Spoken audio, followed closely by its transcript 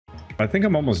I think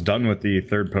I'm almost done with the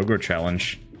third pogo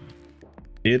challenge.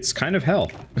 It's kind of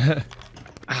hell.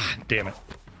 Ah, damn it.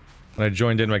 When I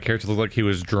joined in, my character looked like he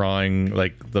was drawing,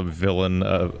 like, the villain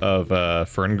of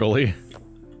Ferngully.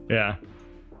 Yeah.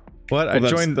 What?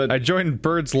 Well, I joined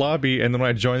Bird's lobby, and then when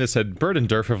I joined, it said, Bird and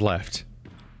Durf have left.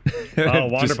 Oh,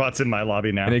 Wanderbot's in my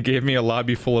lobby now. And it gave me a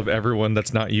lobby full of everyone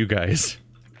that's not you guys.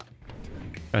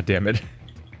 God damn it.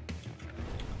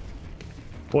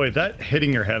 Boy, that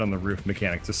hitting your head on the roof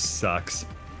mechanic just sucks.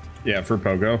 Yeah, for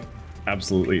pogo.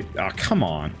 Absolutely. Ah, come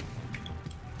on.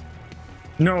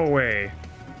 No way.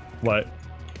 What?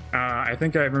 I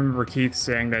think I remember Keith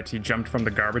saying that he jumped from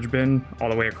the garbage bin all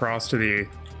the way across to the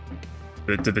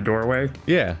doorway.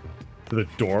 Yeah. To the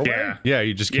doorway? Yeah. Yeah,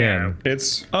 you just can. Yeah.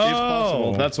 It's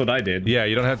possible. That's what I did. Yeah,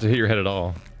 you don't have to hit your head at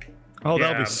all. Oh, Yeah,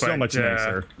 that'll be so but, much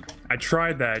nicer. I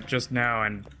tried that just now,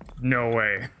 and no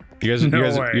way. You guys, No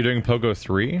way. you're doing Pogo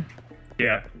 3?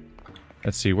 Yeah.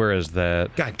 Let's see, where is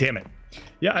that? God damn it.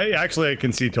 Yeah, I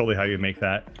can see totally how you make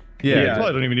that. Yeah. You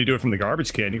probably don't even need to do it from the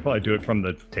garbage can. You can probably do it from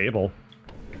the table.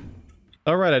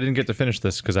 Oh, right, I didn't get to finish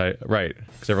this because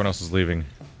everyone else is leaving.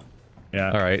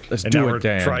 Yeah. All right, let's and do now it, we're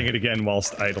Dan. trying it again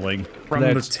whilst idling. From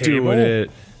Let's the table? do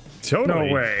it. Totally.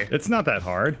 No way. It's not that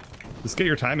hard. Just get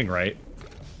your timing right.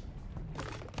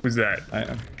 Who's that?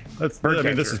 I Bird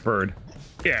mean, this catcher. is Bird.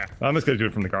 Yeah. I'm just gonna do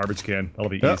it from the garbage can. That'll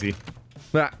be Yep. easy.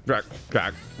 Got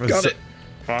Got it.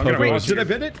 Well, I'm gonna Pogo watch Did I you.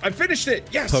 bit it? I finished it!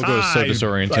 Yes! Pogo is so I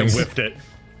disorienting. whiffed it.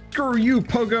 Screw you,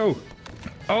 pogo!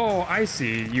 Oh, I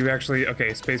see. You actually okay?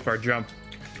 Spacebar jump.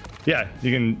 Yeah,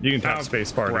 you can tap Oh,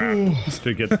 space bar crap.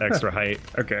 to get extra height.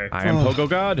 Okay. I am Pogo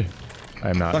God. I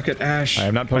am not. Fuck it, Ash. I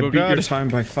am not I Pogo beat your God. time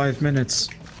by 5 minutes.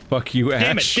 Fuck you,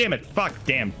 Ash. Damn it! Fuck!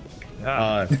 Damn.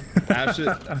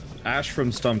 Ash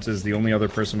from Stumped is the only other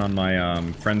person on my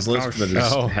friends list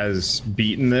has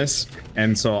beaten this,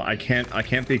 and so I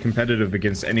can't be competitive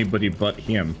against anybody but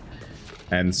him.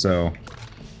 And so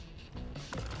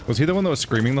Was he the one that was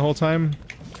screaming the whole time?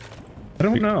 I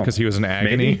don't know. Because he was in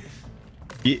agony?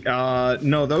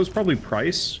 No, that was probably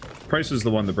Price. Price was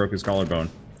the one that broke his collarbone.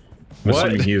 I'm What?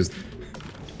 assuming he was.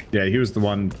 Yeah, he was the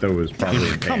one that was probably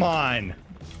in pain. Come on.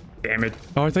 Damn it.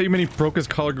 Oh, I thought you meant he broke his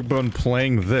collarbone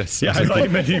playing this. Yeah, I thought you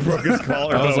meant he broke his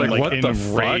collarbone. I was like, what in the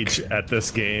rage fuck? at this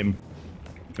game.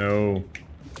 No.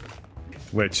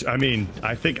 Which, I mean,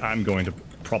 I think I'm going to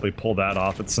probably pull that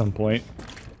off at some point.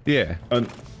 Yeah.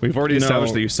 We've already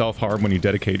established no. that you self-harm when you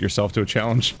dedicate yourself to a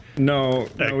challenge. No,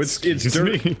 it's Excuse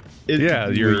me? Yeah,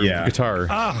 your guitar.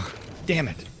 Ah, damn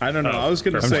it. I don't know. I was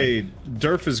gonna say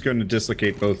Durf is going to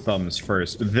dislocate both thumbs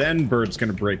first, then Bird's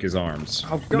gonna break his arms.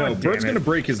 Oh, God no, damn Bird's it. gonna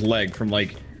break his leg from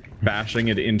like bashing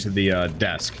it into the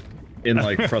desk in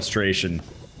like frustration.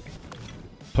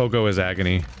 Pogo is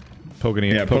agony.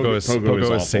 Yeah, Pogo is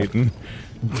awful. Satan.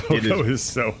 It That is, was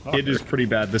so hard. it is pretty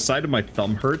bad. The side of my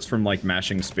thumb hurts from like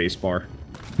mashing spacebar.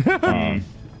 Yeah,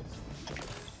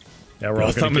 we're all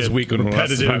My thumb is weak when we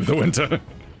survive the winter.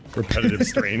 repetitive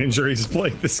strain injuries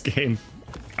playing this game.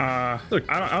 Look,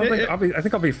 I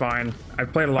think I'll be fine.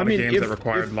 I've played a lot I mean, of games if- that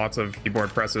required lots of keyboard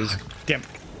presses. Damn.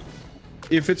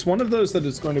 if it's one of those that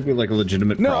is going to be like a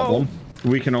legitimate problem,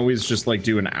 we can always just like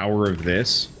do an hour of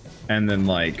this and then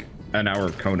like an hour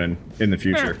of Conan in the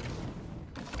future.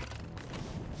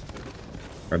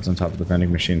 Cards on top of the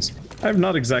vending machines. I have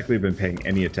not exactly been paying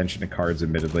any attention to cards,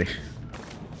 admittedly.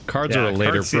 Cards Yeah, are a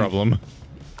later cards seem- problem.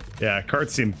 Yeah,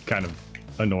 cards seem kind of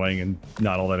annoying and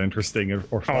not all that interesting or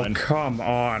Oh, fun. come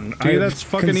on. Dude, that's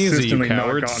fucking easy, you consistently not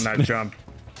cowards. gotten that jump.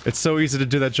 It's so easy to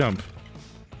do that jump.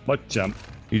 What jump?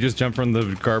 You just jump from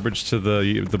the garbage to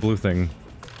the blue thing.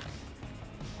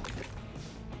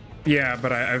 Yeah,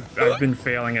 but I've been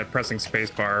failing at pressing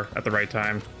spacebar at the right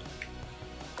time.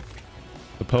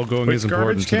 The pogoing Which is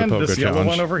important garbage to the can? pogo This yellow challenge.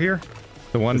 one over here?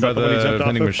 The one Is by that the one he the jumped off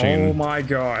vending of? machine. Oh my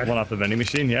god. One off the vending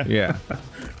machine, yeah? Yeah.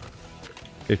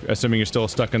 Assuming you're still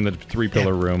stuck in the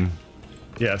 3-pillar room.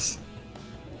 Yes.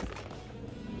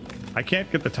 I can't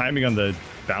get the timing on the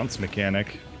bounce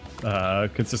mechanic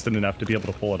consistent enough to be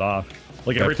able to pull it off.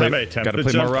 Like every time I attempt gotta the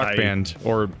play jump, more rock band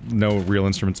or no real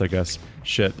instruments, I guess.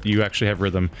 Shit, you actually have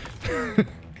rhythm.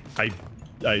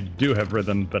 I do have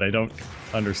rhythm, but I don't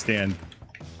understand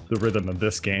the rhythm of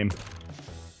this game.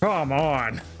 Come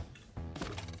on.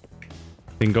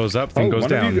 Thing goes up, thing goes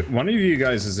down. One of you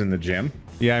guys is in the gym.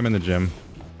 Yeah, I'm in the gym.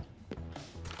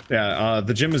 Yeah,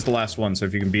 the gym is the last one, so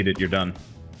if you can beat it, you're done.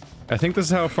 I think this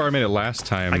is how far I made it last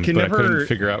time, I can but never- I couldn't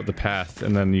figure out the path,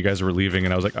 and then you guys were leaving,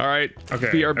 and I was like, alright, Okay.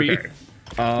 BRB, okay.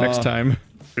 next time.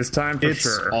 This time for It's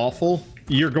sure. awful.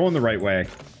 You're going the right way.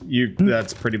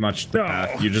 That's pretty much the No.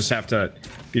 path. You just have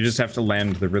to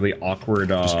land the really awkward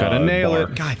Just gotta nail bar.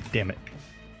 it. God damn it.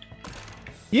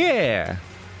 Yeah!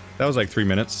 That was like 3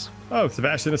 minutes. Oh,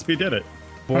 Sebastian SP did it.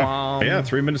 Wow. Yeah,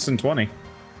 3 minutes and 20.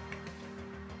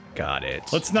 Got it.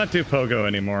 Let's not do Pogo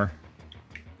anymore.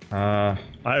 Uh,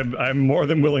 I'm more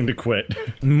than willing to quit.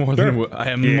 I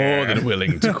am more than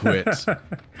willing to quit.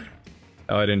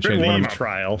 Oh, I didn't change Relive one.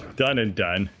 trial. Done and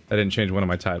done. I didn't change one of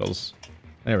my titles.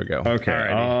 There we go.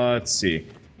 okay, let's see.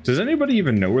 Does anybody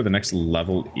even know where the next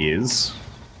level is?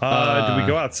 Did we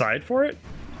go outside for it?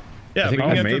 Yeah, we think-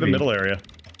 can oh, get through the maybe. middle area.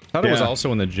 I thought it was Yeah.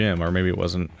 also in the gym, or maybe it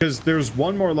wasn't. Because there's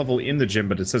one more level in the gym,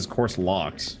 but it says course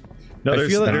locked. No, I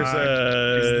there's, feel like- there's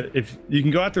a if you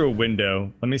can go out through a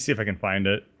window. Let me see if I can find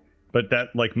it. But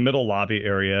that like middle lobby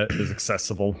area is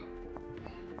accessible.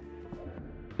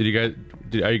 Did you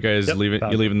guys? Are you guys Yep, leaving?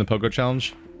 found You it. leaving the Pogo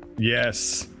challenge?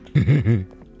 Yes.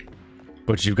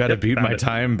 But you've got to Yep, beat found my it.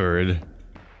 time, bird.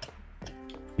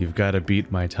 You've got to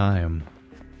beat my time.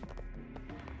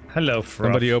 Hello, Froth.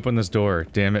 Somebody open this door.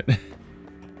 Damn it.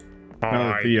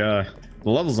 No, the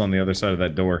level's on the other side of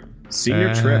that door.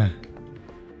 Senior trip.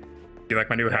 You like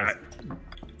my new hat?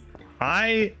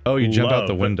 Oh, you jump out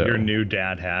the love window. Your new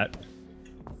dad hat.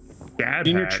 Dad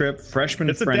Senior hat. trip, freshman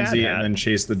It's a dad frenzy, hat. and then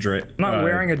chase the I'm not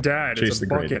wearing a dad. chase It's a the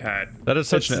grade. bucket hat. That is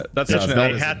such an It's an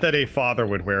a hat that a father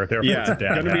would wear. Therefore, it's Yeah, a dad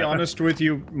gonna hat. be honest with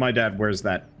you, my dad wears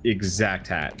that exact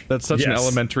hat. That's such an Yes.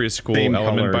 elementary school Same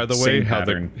element, color, by the way. same How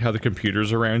pattern. the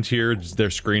computers around here, the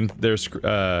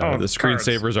cards.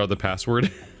 screensavers are the password.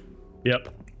 Yep.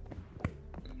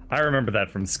 I remember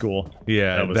that from school.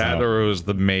 Yeah, was that no. or it was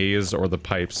the maze or the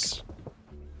pipes.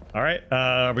 All right,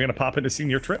 we're gonna pop into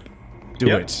senior trip. Do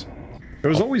Yep. it. It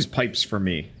was always pipes for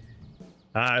me.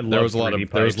 I love There was a lot 3D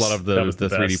of there was a lot of pipes. That was the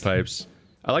 3D best. pipes.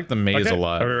 I like the maze Okay, a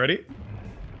lot. Are we ready?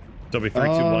 So we 3, 2,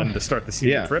 1 to start the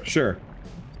senior Yeah, trip. sure.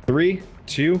 3,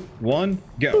 2, 1,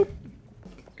 go.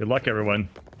 Good luck, everyone.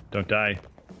 Don't die.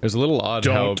 It was a little odd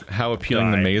Don't how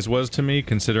appealing the die. maze was to me,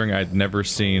 considering I'd never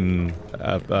seen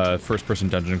a first-person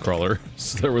dungeon crawler,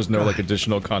 so there was no like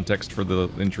additional context for the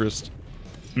interest.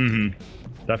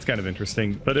 That's kind of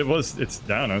interesting, but I don't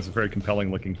know, it's a very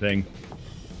compelling looking thing.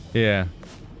 Yeah.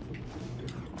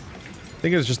 I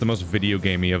think it was just the most video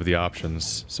gamey of the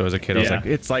options. So as a kid, I was Yeah. like,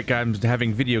 it's like I'm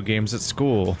having video games at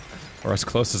school, or as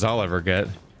close as I'll ever get.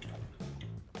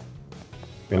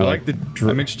 I like the.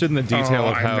 I'm interested in the detail Oh,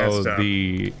 of I how messed up.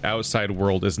 the outside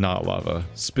world is not lava.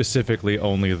 Specifically,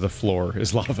 only the floor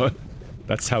is lava.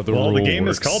 That's how the Well, rule the game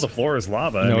works. is called The Floor is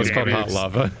Lava. No, I it's mean, called it Hot is-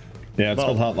 Lava. Yeah, it's Well-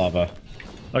 called hot lava.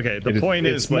 Okay, the point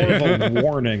it's is, more like, of a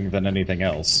warning than anything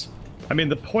else. I mean,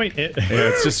 the point is, Yeah,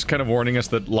 it's just kind of warning us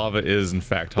that lava is in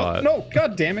fact hot. No,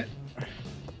 god damn it.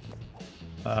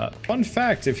 Fun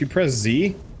fact, if you press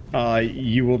Z,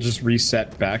 you will just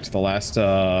reset back to the last,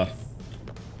 oh,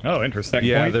 interesting.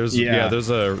 Yeah, point? there's Yeah. there's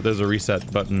a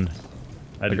reset button,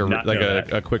 I like did not know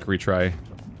that. a quick retry.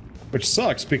 which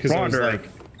sucks because I was Wander. like, You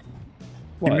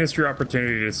what? missed your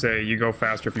opportunity to say you go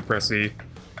faster if you press Z.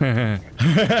 All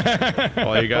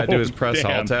you gotta do is press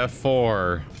damn. Alt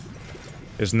F4.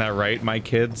 Isn't that right, my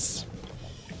kids?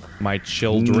 My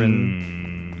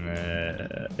children.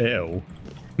 Ew.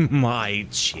 My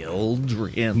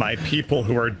children. My people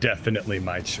who are definitely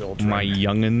my children. My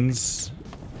youngins.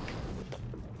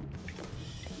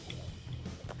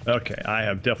 Okay, I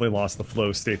have definitely lost the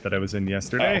flow state that I was in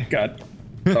yesterday. Oh, god.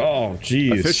 Oh,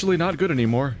 jeez. Officially not good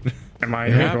anymore. Am I It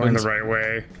going happens. the right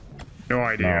way? No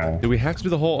idea. No. Do we have to do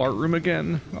the whole art room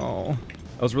again? Oh,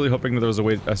 I was really hoping that there was a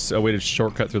way to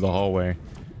shortcut through the hallway,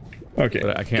 Okay.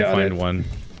 but I can't got find it. one.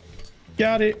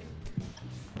 Got it.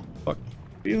 Fuck.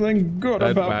 Feeling good I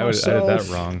about did myself.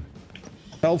 that wrong.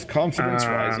 Self-confidence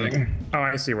rising. Oh,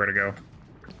 I see where to go.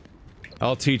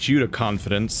 I'll teach you to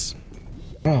confidence.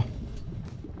 Oh.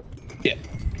 Yeah.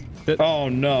 Bit- Oh,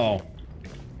 no.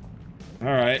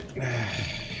 Alright.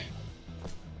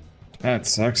 That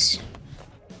sucks.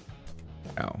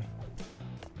 Ow.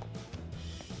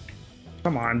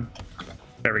 Come on.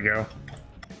 There we go.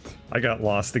 I got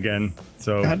lost again,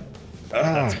 so God.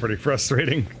 that's pretty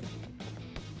frustrating.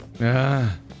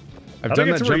 Ah. I've I done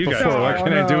think that it's where jump you guys before. Why are.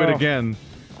 can't I do it No. again?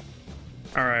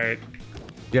 All right.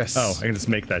 Yes. Oh, I can just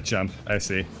make that jump. I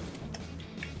see.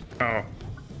 Oh.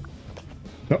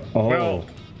 Oh. Well.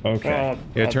 Okay. Well,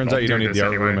 Yeah, it turns I'll out you don't do need this the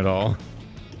art room anyway. at all.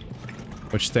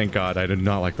 Which, thank God, I did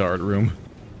not like the art room.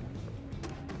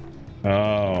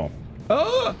 Oh.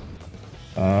 Oh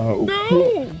Oh.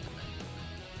 no!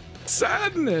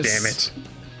 Sadness. Damn it.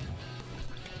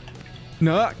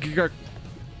 No.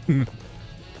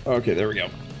 Okay, there we go.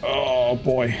 Oh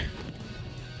boy.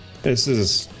 This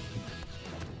is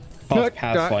tough Look,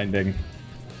 pathfinding.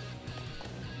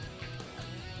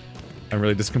 I'm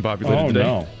really discombobulated Oh today.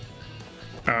 no.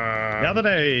 Now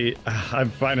that I'm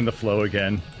finding the flow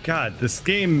again. God, this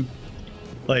game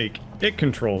like, it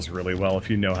controls really well if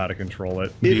you know how to control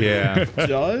it. Yeah.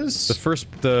 Does?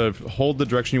 The hold the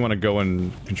direction you want to go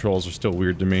in controls are still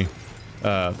weird to me.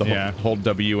 Hold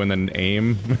W and then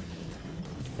aim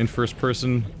in first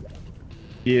person.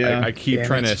 Yeah. I keep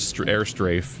trying to air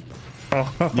strafe.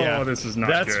 Oh, Yeah, this is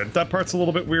not good. That part's a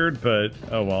little bit weird, but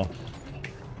oh well.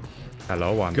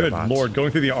 Hello, Good lord,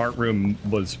 going through the art room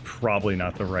was probably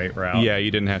not the right route. Yeah, you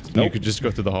didn't have to. Nope. You could just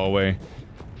go through the hallway.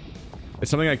 It's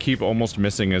something I keep almost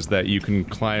missing is that you can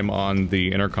climb on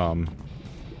the intercom.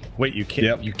 Wait, you can?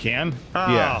 Yep. You can?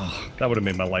 Yeah. That would have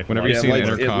made my life. Whenever you see an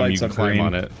intercom, you can climb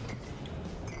on it.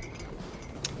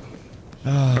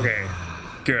 Okay,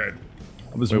 good.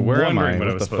 I was where am wondering I? what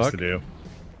I What was the supposed fuck? to do.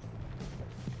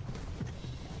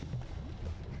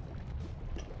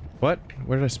 What?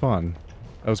 Where did I spawn?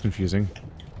 That was confusing.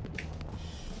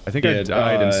 I think I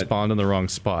died and spawned in the wrong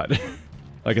spot.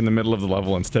 Like in the middle of the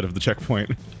level instead of the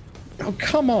checkpoint. Oh,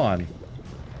 come on.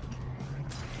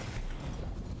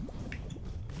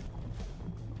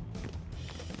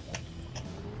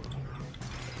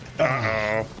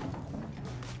 Uh-oh.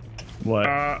 What?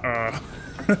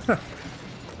 Uh-oh.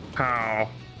 How?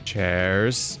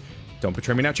 Chairs. Don't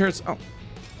betray me now, chairs. Oh.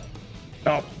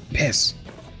 Oh, piss.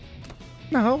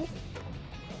 No.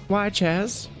 Why,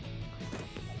 chairs?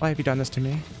 Why have you done this to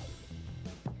me?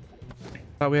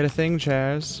 Thought we had a thing,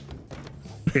 chairs.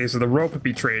 Okay, so the rope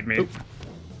betrayed me. Oop.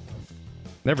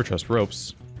 Never trust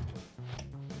ropes.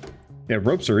 Yeah,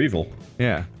 ropes are evil.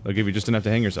 Yeah, they'll give you just enough to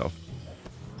hang yourself.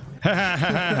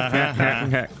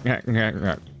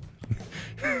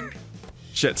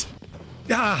 Shit.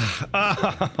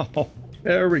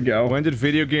 There we go. When did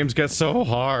video games get so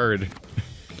hard?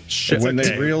 Shit. When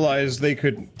they realized they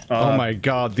could... oh my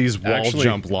god, these wall actually-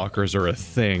 jump lockers are a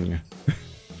thing.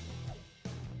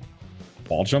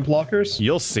 Wall jump lockers?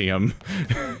 You'll see them.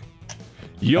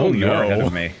 You'll Oh, you're ahead know.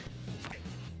 of me.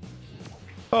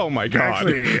 Oh my god.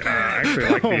 Actually,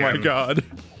 like Oh my god.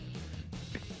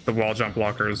 the wall jump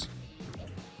blockers.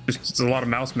 Just a lot of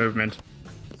mouse movement.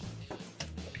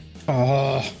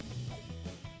 Oh.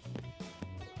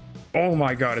 Oh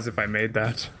my god, as if I made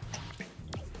that.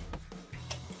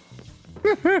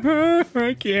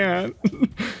 I can't.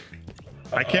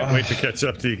 I can't wait to catch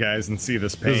up to you guys and see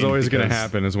this pain. This is always going to because-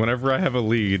 happen, is whenever I have a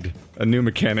lead, a new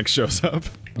mechanic shows up.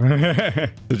 To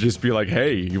just be like,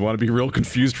 hey, you want to be real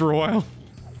confused for a while?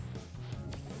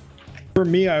 For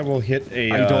me, I will hit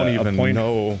a I don't a even point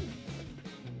know.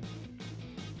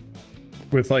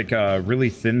 with like really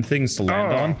thin things to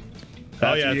land on.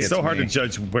 Oh yeah, it's gets so hard me. to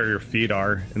judge where your feet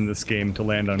are in this game to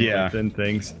land on Yeah. really thin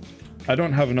things. I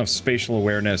don't have enough spatial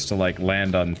awareness to like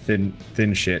land on thin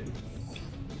shit.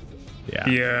 Yeah.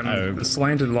 Yeah, the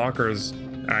slanted lockers.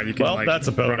 You can Well, like that's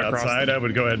a boat run across outside. them. I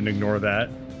would go ahead and ignore that.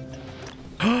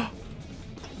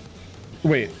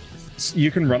 Wait,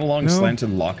 you can run along No. slanted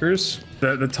lockers?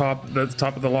 The top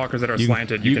of the lockers that are You,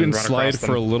 slanted. you You can run slide across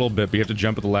for a them. little bit, but you have to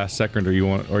jump at the last second, or you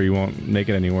won't make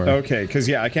it anywhere. Okay, because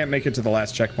yeah, I can't make it to the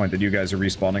last checkpoint that you guys are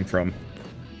respawning from.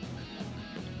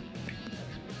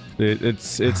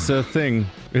 It's a thing.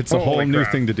 It's a whole Holy new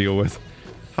crap. thing to deal with.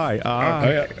 Hi. Oh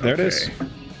yeah, there it is.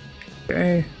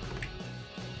 Okay.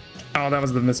 Oh, that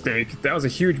was the mistake. That was a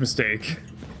huge mistake.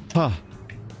 Huh.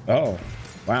 Oh,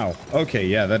 wow. Okay,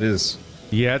 yeah, that is.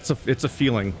 Yeah, it's a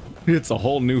feeling. It's a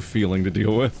whole new feeling to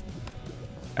deal with.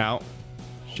 Ow.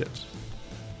 Shit.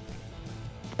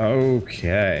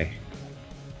 Okay.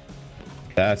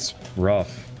 That's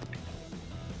rough.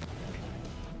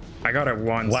 I got it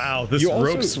once. Wow, this You also-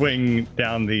 rope swing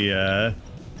down the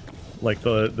like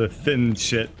the thin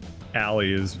shit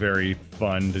alley is very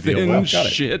fun to deal Thin with. got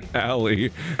it. shit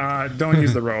alley. Don't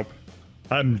use the rope.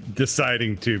 I'm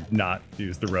deciding to not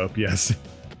use the rope. Yes.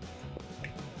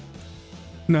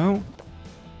 No.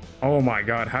 Oh my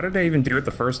god, how did I even do it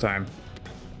the first time?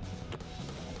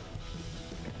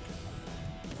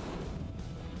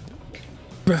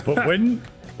 But when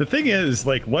the thing is,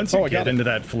 like, once you Oh, I got get it. into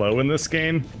that flow in this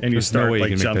game and you There's no start way you like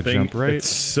can make that jumping, jump, right? it's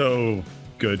so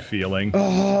good feeling.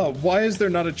 Oh, why is there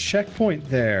not a checkpoint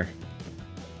there?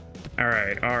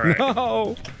 Alright, alright.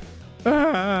 Oh.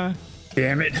 Ah.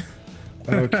 Damn it.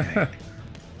 Okay.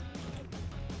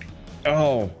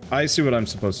 Oh, I see what I'm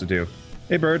supposed to do.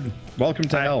 Hey, bird. Welcome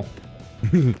to hell.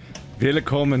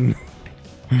 Willkommen.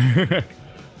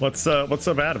 What's so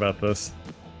bad about this?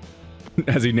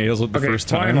 As he nails it the Okay, first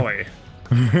time. finally.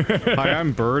 Hi,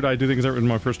 I'm Bird. I do things in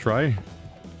my first try.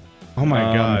 Oh my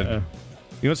god.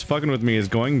 You know what's fucking with me is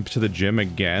going to the gym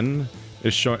again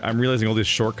is showing. I'm realizing all these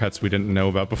shortcuts we didn't know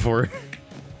about before.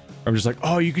 I'm just like,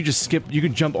 oh, you could just skip. You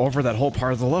could jump over that whole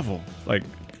part of the level, like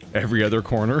every other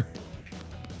corner.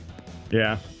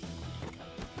 Yeah.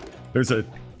 There's a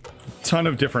ton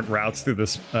of different routes through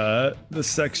this this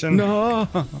section. No.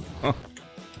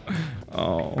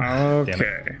 Oh.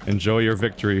 Okay. Enjoy your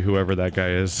victory, whoever that guy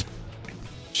is.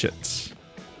 Shit.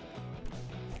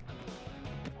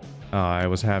 Oh, I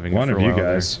was having One it for of a you while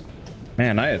guys.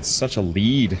 Man, I had such a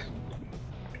lead.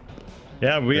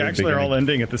 Yeah, we Very actually are all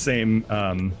ending at the same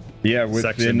Yeah,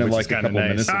 section, within which like is a kinda couple nice.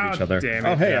 minutes of Ah, each other. damn it.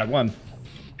 Oh, hey, Yeah. I won.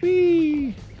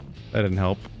 there. That didn't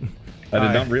help. I did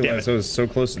not damn realize it. I was so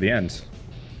close to the end.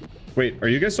 Wait, are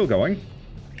you guys still going?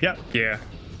 Yeah. Yeah.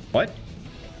 What?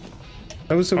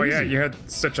 That was so Oh easy. yeah, you had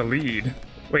such a lead.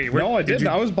 Wait, where, No, I did didn't. you-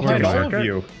 I was behind Where all did of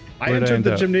you- you. I Where'd I entered end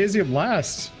the up? gymnasium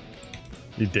last.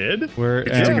 You did? Where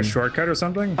Did you take Yeah. a shortcut or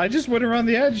something? I just went around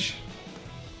the edge.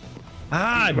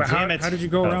 Ah, Well, damn it. how did you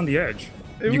go around the edge?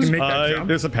 It You was- can make that jump.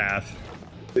 There's a path.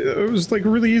 It was like a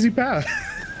really easy path.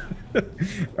 All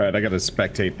right, I gotta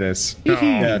spectate this. No.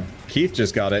 Yeah, Keith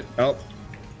just got it. Oh,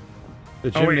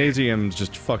 The Oh, wait. gymnasium's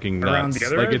just fucking Around nuts. the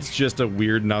other Like edge? it's just a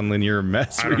weird nonlinear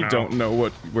mess I where don't you don't know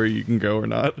where you can go or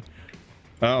not.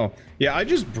 oh, yeah. I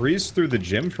just breezed through the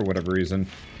gym for whatever reason.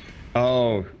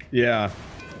 Oh, yeah.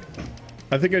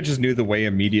 I think I just knew the way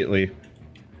immediately.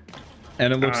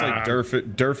 And it looks like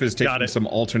Durf is got taking it. some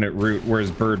alternate route,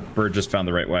 whereas Bird just found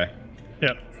the right way.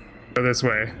 Yep. Go this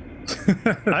way.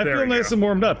 I There feel we nice go. and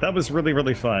warmed up. That was really,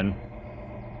 really fun.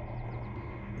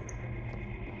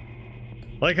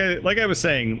 Like I was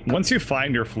saying, once you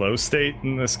find your flow state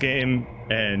in this game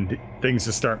and things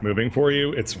just start moving for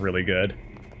you, it's really good.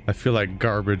 I feel like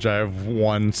garbage. I have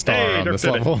 1 star Hey, on Dirk this did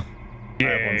it. level. I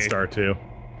have 1 Yay. star too.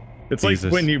 It's Jesus.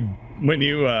 like when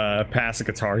you pass a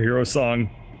Guitar Hero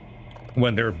song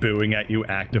when they're booing at you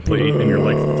actively and you're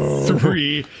like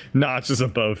 3 notches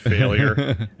above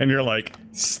failure and you're like,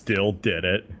 still did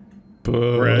it.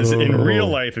 Whereas in real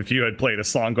life, if you had played a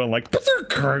song going like, you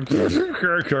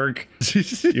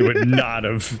would not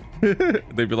have.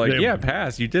 They'd be like, They- yeah,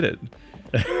 pass, you did it.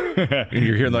 And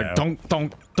you're hearing like, No. donk,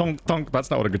 donk, donk, donk.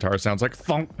 That's not what a guitar sounds like.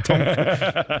 Thunk, thunk.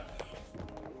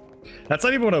 That's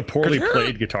not even what a poorly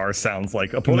played guitar sounds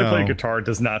like. A poorly No. played guitar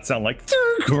does not sound like.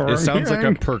 It sounds like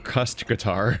a percussed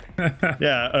guitar.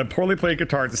 Yeah, a poorly played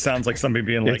guitar just sounds like somebody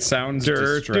being like. It sounds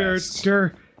dirt, dirt, distressed.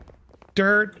 dirt,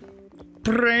 dirt,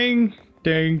 bring,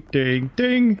 ding, ding,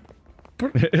 ding.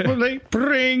 Bring,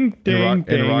 ding, In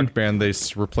ding. Rock Band, they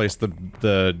replaced the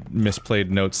misplayed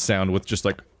notes sound with just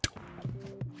like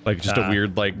just a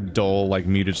weird, like dull, like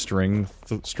muted string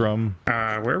strum.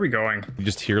 Where are we going? You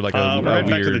just hear like We're a right back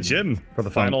weird. to the gym for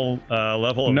the final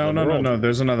level of No, the no, no, world. no.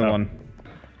 There's another one.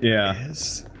 Yeah.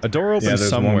 Yes. A door opens there's one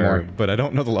somewhere, more. but I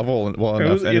don't know the level well It,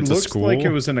 enough. was, and it it's a looks school. like it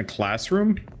was in a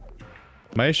classroom.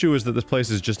 My issue is that this place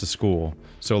is just a school,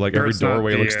 so like Sure every it's not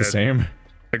doorway the, looks the same.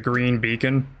 The green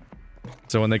beacon.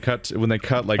 So when they cut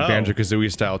like Oh.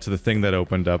 Banjo-Kazooie style to the thing that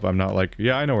opened up, I'm not like,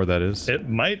 yeah, I know where that is. It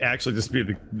might actually just be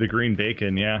the green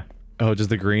bacon, yeah. Oh,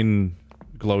 just the green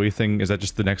glowy thing? Is that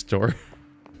just the next door?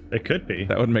 It could be.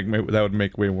 That would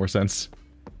make way more sense.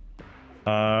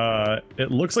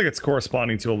 It looks like it's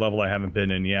corresponding to a level I haven't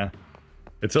been in, yeah.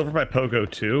 It's over by Pogo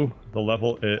 2. The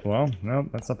level, well, no,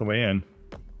 that's not the way in.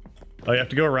 Oh, you have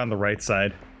to go around the right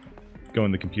side. Go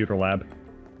in the computer lab.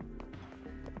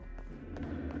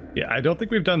 Yeah, I don't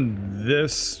think we've done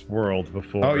this world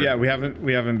before. Oh yeah, we haven't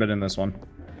been in this one.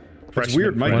 It's Freshman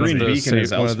weird. My friends. green beacon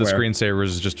is one of the elsewhere. screensavers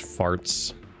is just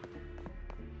farts.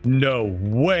 No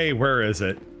way, where is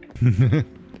it?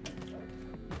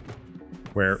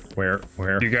 Where?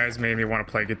 You guys made me want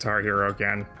to play Guitar Hero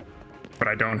again, but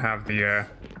I don't have the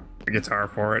guitar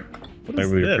for it. What Like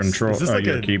is with your this? control, Is this like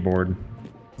your a, keyboard.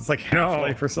 it's like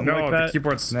Half-Life or something no, like that? the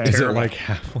keyboard's Is it terrible. like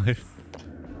Half-Life?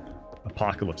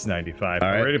 Apocalypse 95. All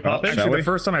right. Ready to pop Oh, in? shall Actually, we? the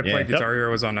first time I Yeah. played Guitar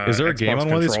Hero was on a Is there a Xbox game on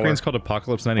one of these controller. screens called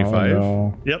Apocalypse 95?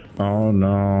 no. Yep. Oh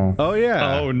no. Oh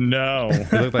yeah. Oh no.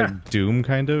 They look like Doom,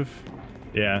 kind of.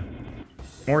 Yeah.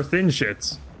 More thin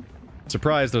shits.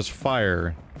 Surprise! There's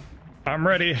fire. I'm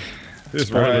ready. This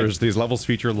Spoilers: these levels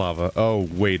feature lava. Oh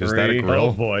wait, is that a Three. grill?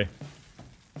 Oh boy.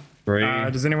 3,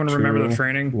 Does anyone remember the 2,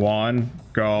 training? 1,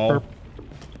 go.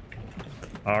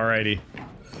 Alrighty.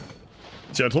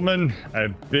 Gentlemen, I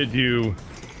bid you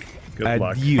good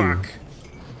luck. Adieu. Fuck.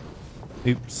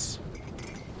 Oops.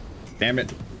 Damn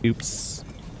it. Oops.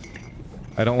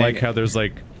 I don't like it. how there's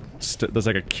like there's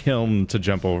like a kiln to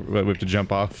jump over. We have to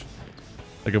jump off.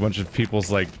 Like a bunch of people's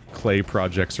like clay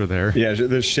projects are there. Yeah,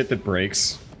 there's shit that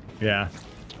breaks. Yeah.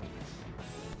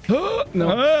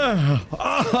 No.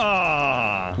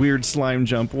 Ah! Weird slime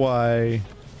jump. Why?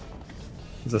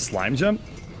 Is a slime jump?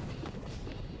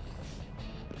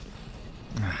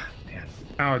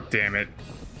 Oh, damn it.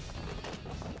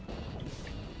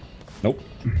 Nope.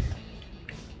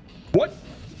 What?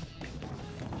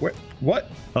 Where? What?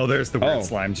 Oh, there's the weird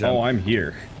slime jump. Oh, I'm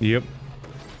here. Yep.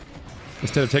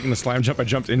 Instead of taking the slime jump, I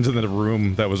jumped into the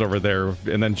room that was over there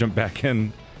and then jumped back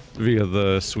in via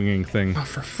the swinging thing. Oh,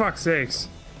 for fuck's sakes.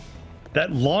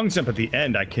 That long jump at the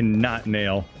end, I cannot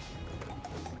nail.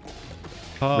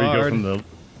 Where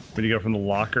you go from the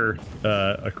locker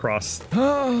across.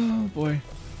 Oh boy,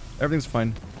 everything's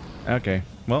fine. Okay,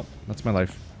 well, that's my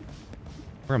life.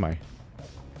 Where am I?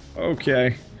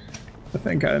 Okay. I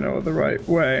think I know the right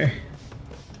way.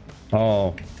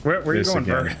 Oh. Where are you going,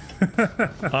 Bert?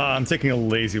 I'm taking a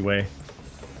lazy way.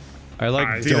 I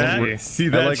like See that? See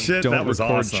that like shit? don't That was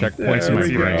record awesome. checkpoints in my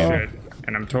See that brain. shit,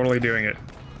 and I'm totally doing it.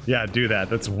 Yeah, do that.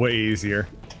 That's way easier.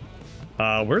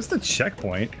 Where's the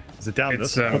checkpoint? Is it down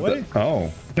It's, this way?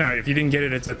 Oh. No, if you didn't get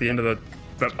it, it's at the end of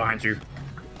the behind you.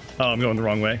 Oh, I'm going the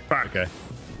wrong way. Fuck. Okay.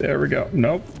 There we go.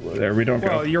 Nope. There we don't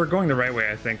Well, go. you're going the right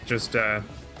way, I think. Just You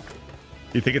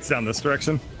think it's down this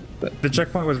direction? the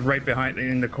checkpoint was right behind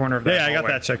in the corner of that. Yeah, I got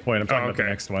hallway. that checkpoint. I'm talking about the okay.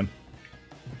 next one.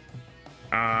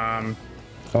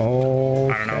 Oh.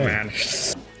 I don't know, man.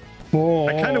 Oh.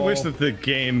 I kind of wish that the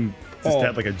game just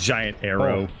had like a giant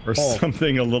arrow or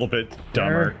something a little bit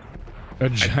dumber. A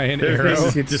giant arrow.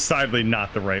 This is decidedly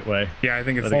not the right way. Yeah, I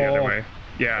think it's the other way.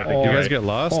 Yeah, I think You you're guys right. get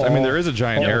lost? I mean, there is a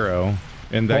giant arrow,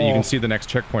 and that you can see the next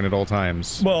checkpoint at all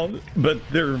times. Well, but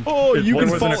there. Oh, you can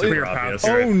wasn't fall a in- clear obvious.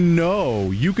 Oh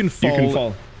no! You can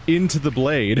fall, into the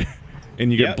blade,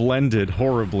 and you get blended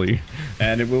horribly.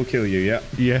 And it will kill you, yeah.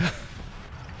 Yeah.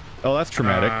 Oh, that's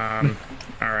traumatic.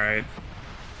 All right.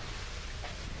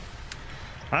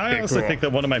 I Okay, also cool. think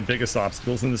that one of my biggest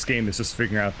obstacles in this game is just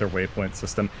figuring out their waypoint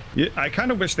system. I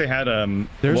kind of wish they had There's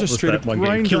what a was straight that up one game?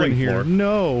 grinder Killing in here. Floor,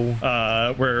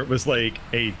 No. where it was like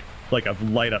a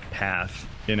light up path,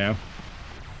 you know.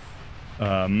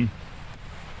 Because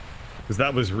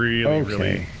that was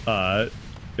really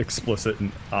explicit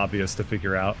and obvious to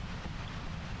figure out.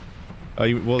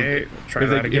 Well, Hey, try if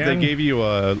that they again. gave you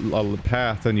a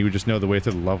path, then you would just know the way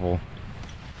through the level.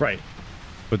 Right.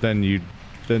 But then you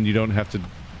don't have to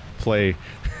play.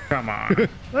 Come on.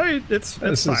 Right, it's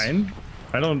fine.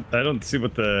 I don't see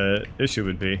what the issue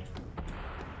would be.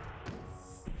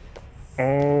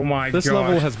 Oh my god. This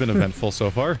level has been eventful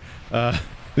so far.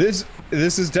 This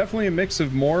is definitely a mix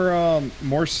of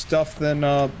more stuff than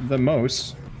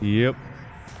most. Yep.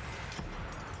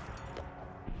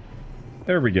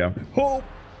 There we go. Oh,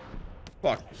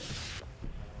 fuck.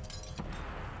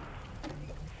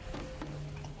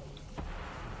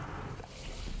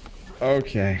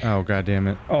 Okay. Oh god damn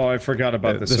it. Oh, I forgot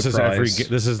about the This surprise.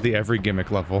 is the every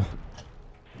gimmick level.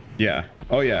 Yeah.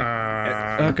 Oh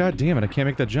yeah. Oh god damn it! I can't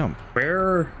make that jump.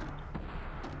 Where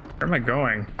am I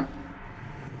going?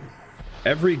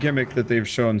 Every gimmick that they've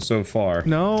shown so far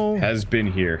No. has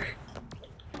been here.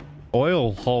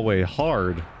 Oil hallway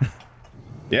hard.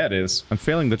 Yeah, it is. I'm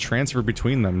failing the transfer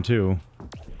between them too.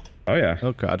 Oh yeah.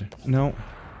 Oh god. No.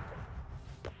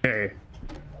 Hey.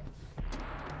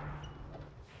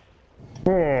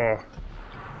 Oh.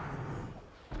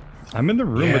 I'm in the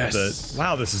room Yes. with the.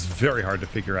 Wow, this is very hard to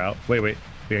figure out. Wait, I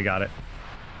think I got it.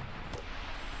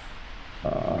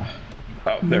 Oh,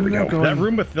 there we go. That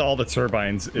room with all the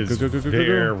turbines is Go.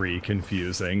 very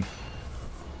confusing.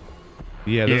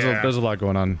 Yeah, Yeah. there's a lot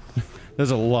going on. There's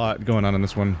a lot going on in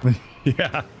this one.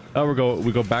 Yeah. Oh,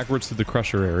 we go backwards to the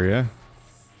crusher area.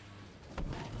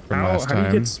 From How last do you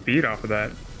time. get speed off of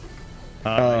that?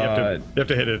 You have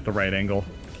to hit it at the right angle.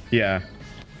 Yeah.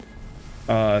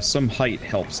 Some height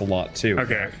helps a lot too.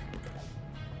 Okay.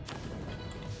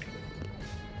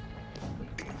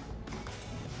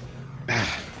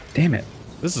 Damn it.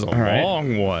 This is a right.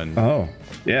 long one. Oh,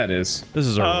 yeah, it is. This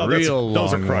is a Oh, real long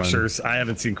those are one. crushers. I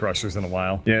haven't seen crushers in a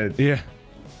while. Yeah. Yeah.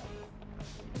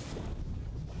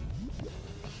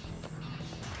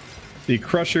 The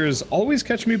crushers always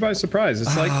catch me by surprise.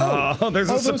 It's like, Oh, there's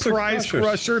a those are surprise crushers.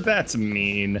 crusher. That's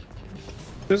mean.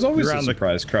 There's always Around a the-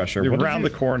 surprise crusher. What did Around you-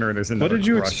 the corner, there's another. What did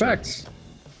you crusher. expect?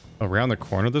 Around the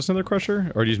corner, there's another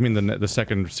crusher, or do you mean the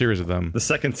second series of them? The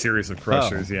second series of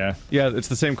crushers. Yeah. Yeah, it's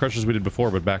the same crushers we did before,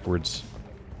 but backwards.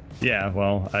 Yeah.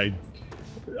 Well,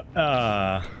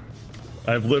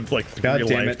 I've lived like 3 God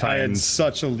damn it! I had lifetimes.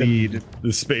 such a lead.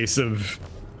 The space of.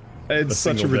 I had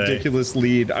such a single day. ridiculous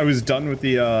lead. I was done with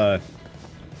the.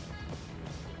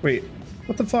 Wait,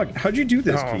 what the fuck? How'd you do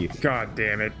this, Oh Keith? god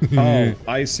damn it. Oh,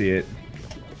 I see it.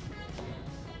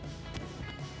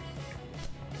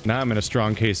 Now I'm in a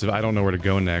strong case of I don't know where to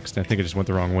go next. I think I just went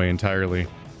the wrong way entirely.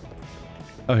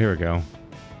 Oh, here we go.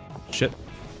 Shit.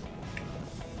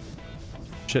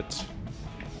 Shit.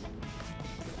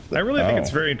 I really think Oh. it's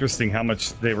very interesting how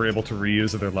much they were able to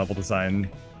reuse of their level design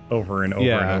over and over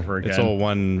Yeah, and over again. it's all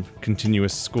one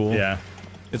continuous school. Yeah.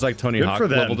 It's like Tony Good Hawk for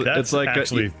them. level. That's It's like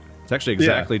actually- it's actually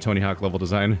exactly Tony Hawk level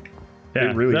design. Yeah,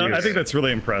 It really no, I is. think that's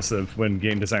really impressive when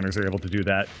game designers are able to do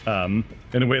that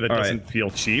in a way that doesn't feel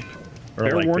cheap. Or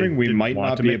Fair like warning, they we didn't might want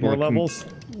not to be make able more to levels.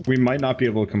 We might not be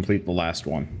able to complete the last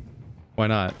one. Why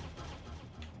not?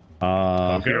 You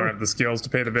don't have the skills to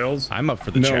pay the bills. I'm up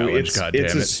for the No, challenge. it's God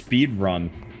it's damn a it! speed run.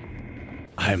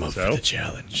 I'm up So? for the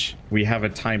challenge. We have a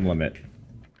time limit.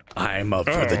 I'm up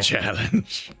for the Oh.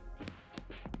 challenge.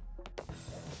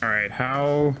 All right,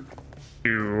 how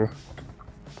do...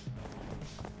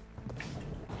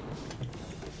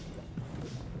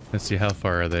 Let's see, how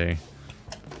far are they?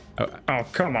 Oh,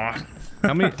 come on.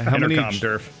 How many? How many? Intercom,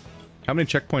 Durf. How many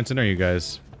checkpoints in are you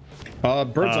guys?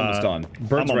 Bird's almost done.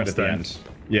 Bird's right almost at the done. end.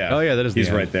 Yeah. Oh yeah, that is. He's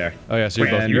the end. right there. Oh yeah, so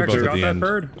Wait, you're you both actually at got the that end.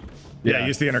 bird? Yeah,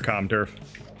 use the intercom, Durf.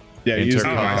 Yeah, use the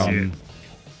Oh, I see it. Intercom.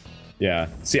 Yeah.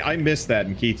 See, I missed that,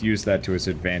 and Keith used that to his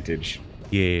advantage.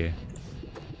 Yeah,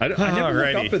 I never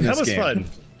look up in this That was game. fun.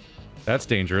 that's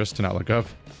dangerous to not look up.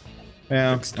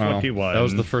 Yeah. 21. That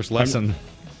was the first lesson.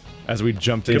 As we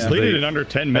jumped into completed the, in under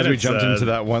 10 minutes. as we jumped into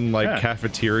that one like yeah.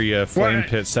 cafeteria flame What?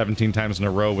 pit 17 times in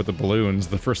a row with the balloons,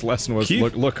 the first lesson was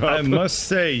Keith, look up. I must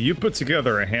say, you put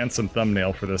together a handsome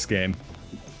thumbnail for this game.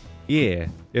 Yeah,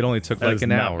 it only took That like is an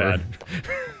not hour. bad.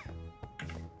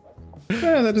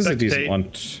 Yeah, that is a decent Spectate. one.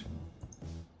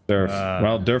 Durf.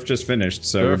 Well, Durf just finished,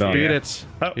 so we're Durf done. beat it.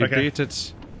 Oh, He okay. beat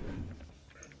it.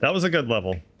 That was a good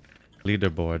level.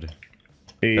 Leaderboard.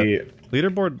 The-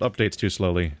 Leaderboard updates too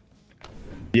slowly.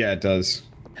 yeah, it does.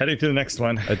 Heading to the next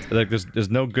one. Like there's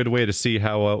no good way to see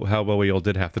how well we all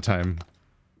did half the time.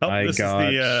 Oh, I this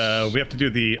got- is the, we have to do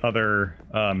the other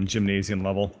gymnasium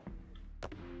level.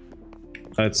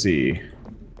 Let's see.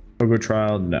 Pogo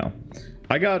trial, no.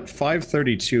 I got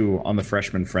 532 on the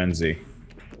freshman frenzy.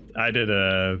 I did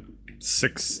a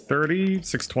 630,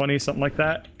 620, something like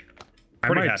that. I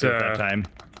Pretty might, happy at that time.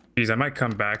 Geez, I might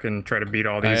come back and try to beat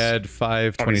all I these. had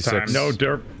 526. times. No,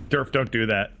 Durf, don't do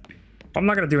that. I'm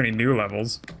not gonna do any new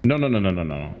levels. No.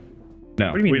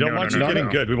 What do you mean? We don't no, want no, you no, getting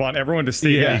no? good. We want everyone to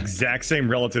stay Yeah. the exact same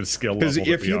relative skill Because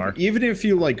level that if we you, are. even if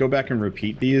you like go back and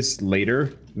repeat these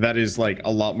later, that is like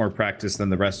a lot more practice than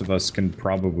the rest of us can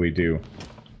probably do.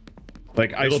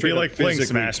 Like I It'll be straight like up playing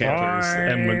physically Smash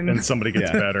can't- Brothers, and somebody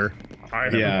gets Yeah. better. I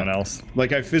than Yeah. everyone else.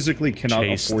 Like I physically cannot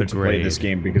Chase afford the to play this grade.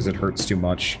 game because it hurts too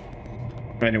much.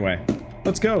 Anyway,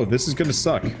 let's go. This is gonna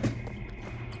suck.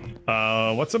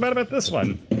 What's so bad about this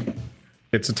one?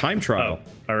 It's a time trial.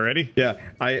 Oh, already? Yeah,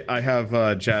 I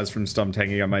have Jazz from Stump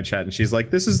hanging on my chat, and she's like,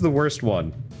 "This is the worst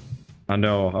one." I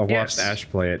know. I watched Yes. Ash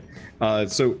play it.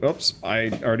 So, oops, I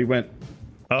already went.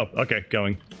 Oh, okay,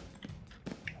 going.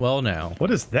 Well now.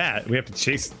 What is that? We have to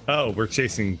chase. Oh, we're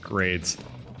chasing grades.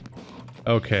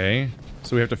 Okay.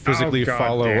 So we have to physically God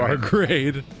follow damn our it.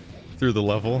 grade through the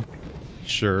level.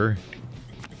 Sure.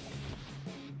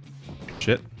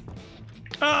 Shit.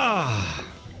 Ah,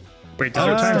 Wait, does oh,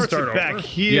 our it time starts start it back over?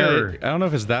 here. I don't know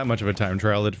if it's that much of a time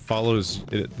trial. It follows.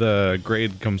 The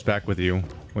grade comes back with you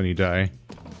when you die.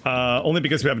 Only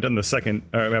because we haven't done the second.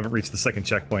 We haven't reached the second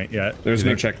checkpoint yet. There's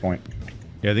no checkpoint.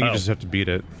 Yeah, I think Oh. you just have to beat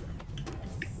it.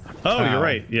 Oh, Ow. you're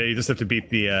right. Yeah, you just have to beat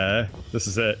the. This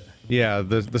is it. Yeah,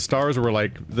 the stars were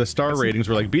like the star ratings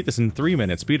were like beat this in 3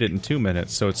 minutes, beat it in 2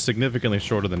 minutes, so it's significantly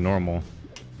shorter than normal.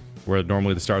 Where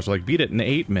normally the stars are like beat it in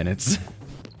 8 minutes.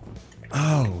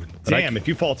 Oh, But I damn! If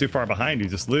you fall too far behind, you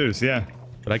just lose. Yeah,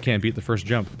 But I can't beat the first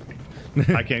jump.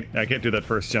 I can't do that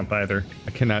first jump either.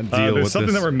 I cannot deal There's with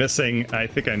something this. that we're missing. I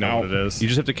think I know what it is. You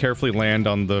just have to carefully land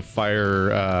on the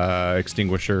fire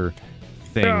extinguisher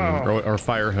thing No. or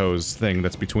fire hose thing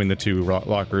that's between the two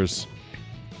lockers.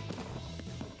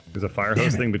 There's a fire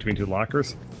hose thing between two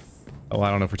lockers. Oh, I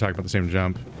don't know if we're talking about the same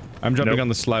jump. I'm jumping Nope. on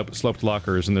the sloped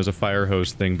lockers, and there's a fire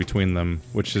hose thing between them,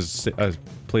 which is a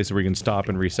place where you can stop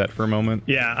and reset for a moment.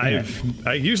 Yeah,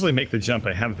 I usually make the jump.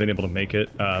 I haven't been able to make it.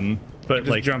 But Just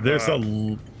like jump there's up.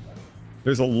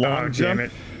 there's a long Oh, damn jump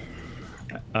it.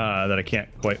 that I can't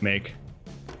quite make.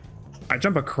 I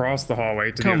jump across the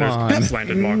hallway to Come the on. other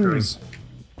slanted lockers.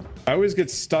 I always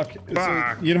get stuck. So,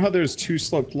 Fuck. you know how there's two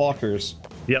sloped lockers?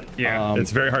 Yep. Yeah.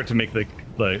 It's very hard to make the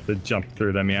jump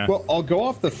through them. Yeah. Well, I'll go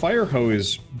off the fire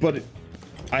hose, but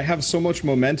I have so much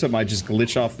momentum, I just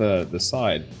glitch off the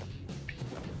side.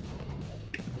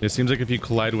 It seems like if you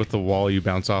collide with the wall, you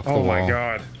bounce off the Oh wall. my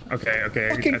god. Okay, okay.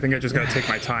 Fucking- I think I just gotta take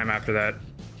my time after that.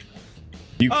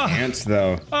 You can't,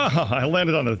 though. Oh, I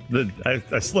landed on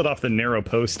I slid off the narrow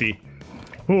posty.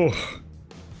 Ooh.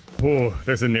 Ooh,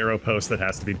 there's a narrow post that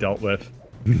has to be dealt with.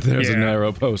 There's a Yeah.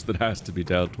 narrow post that has to be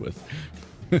dealt with.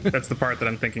 That's the part that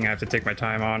I'm thinking I have to take my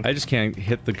time on. I just can't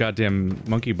hit the goddamn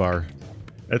monkey bar.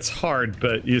 It's hard,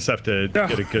 but you just have to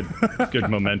get a good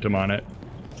momentum on it.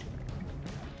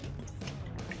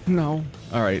 No.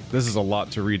 All right, this is a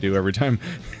lot to redo every time.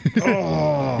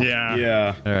 Oh, Yeah.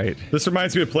 yeah. All right. This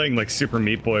reminds me of playing like Super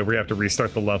Meat Boy, where you have to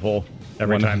restart the level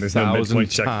every time there's no midpoint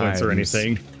 1,000 checkpoints or times.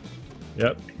 anything.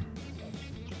 Yep.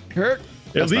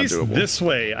 At least this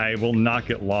way, I will not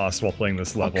get lost while playing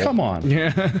this Oh, level. come on.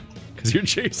 Yeah, because you're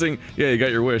chasing. Yeah, you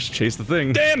got your wish. Chase the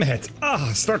thing. Damn it!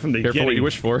 Ah, start from the Careful beginning. what you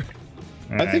wish for.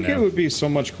 I think it would be so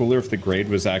much cooler if the grade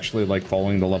was actually like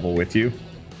following the level with you.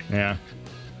 Yeah.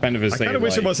 Kind of as I they kind of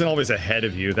wish it like- wasn't always ahead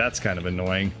of you. That's kind of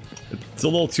annoying. It's a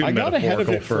little too I got ahead of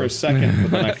metaphorical it for a second,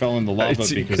 but then I fell in the lava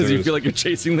because you was... feel like you're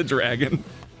chasing the dragon.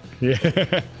 Yeah.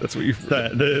 That's what you.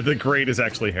 The grade is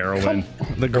actually heroin.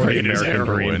 The grade is American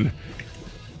heroin.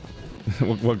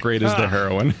 What grade is the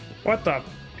heroin? What the?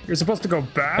 You're supposed to go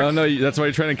back? Oh no, that's why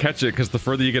you're trying to catch it. Because the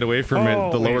further you get away from it,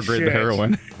 the Holy lower grade the shit.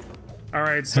 heroin. All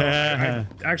right, so I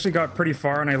actually got pretty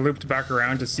far and I looped back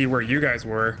around to see where you guys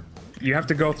were. You have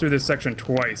to go through this section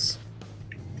twice.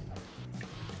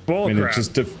 I mean, it Bullcrap.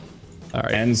 just All right.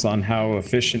 depends on how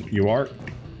efficient you are.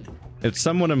 It's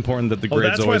somewhat important that the Oh,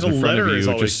 grade's that's why always the in front of letter you, is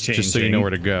always just so you changing. know where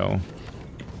to go.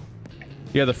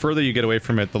 Yeah, the further you get away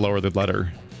from it, the lower the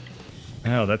letter.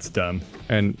 Oh, that's dumb.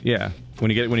 And yeah,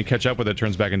 when you catch up with it, it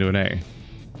turns back into an A.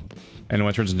 And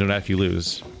when it turns into an F, you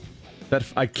lose.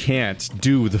 I can't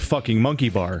do the fucking monkey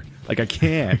bar. Like I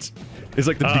can't. It's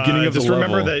like the beginning of the just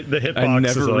level. remember the hitbox I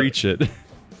is never a- reach it.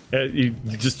 You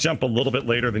just jump a little bit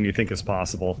later than you think is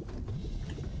possible.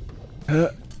 Then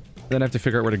I have to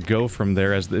figure out where to go from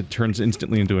there as it turns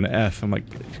instantly into an F. I'm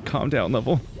like, calm down,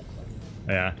 level.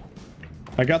 Yeah.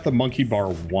 I got the monkey bar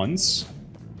once.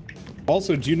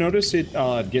 Also, do you notice it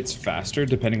gets faster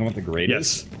depending on what the grade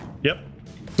is? Yes. Yep.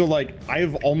 So, like,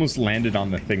 I've almost landed on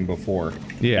the thing before.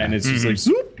 Yeah. And it's just like,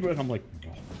 zoop! And I'm like, oh.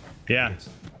 Yeah.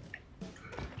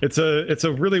 It's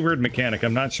a really weird mechanic.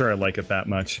 I'm not sure I like it that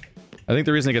much. I think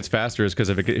the reason it gets faster is because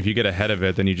if you get ahead of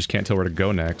it, then you just can't tell where to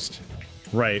go next.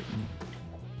 Right.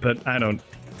 But I don't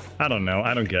know.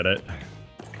 I don't get it.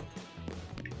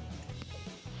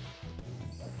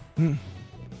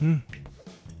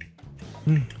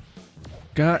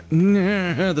 Got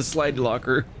the slide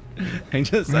locker. I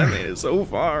made it so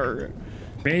far.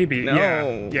 Maybe.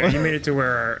 No. Yeah, you made it to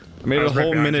where I made it a was right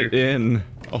whole behind minute you. in,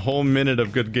 a whole minute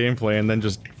of good gameplay, and then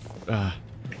just then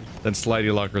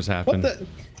slidey lockers happen. What the?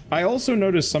 I also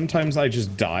notice sometimes I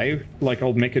just die. Like,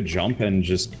 I'll make a jump and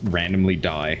just randomly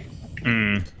die.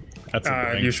 That's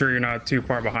a thing. You sure you're not too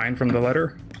far behind from the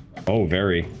letter? Oh,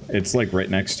 very. It's, like, right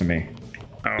next to me.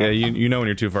 Oh. Yeah, you know when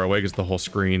you're too far away because the whole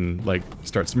screen like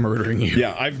starts murdering you.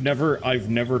 Yeah, I've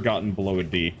never gotten below a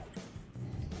D.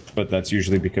 But that's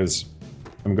usually because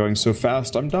I'm going so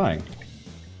fast, I'm dying.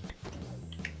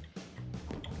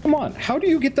 Come on, how do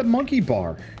you get the monkey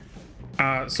bar?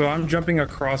 So I'm jumping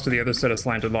across to the other set of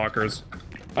slanted lockers.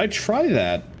 I try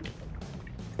that.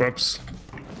 Whoops.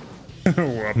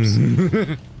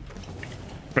 Whoops.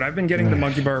 But I've been getting the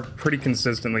monkey bar pretty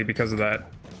consistently because of that.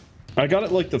 I got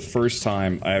it like the first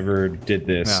time I ever did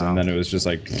this, Oh. and then it was just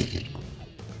like,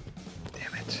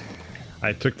 Damn it.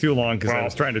 I took too long because I Well-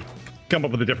 was trying to come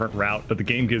up with a different route, but the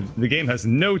game has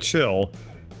no chill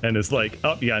and is like,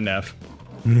 oh, yeah, an F.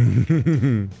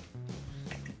 I'm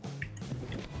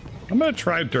gonna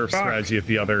try Durf's strategy of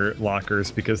the other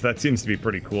lockers because that seems to be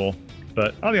pretty cool.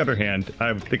 But on the other hand,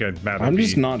 I think I'd rather I'm be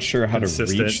just not sure how to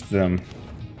consistent. reach them.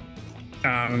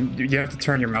 You have to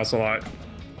turn your mouse a lot.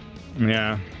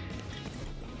 Yeah.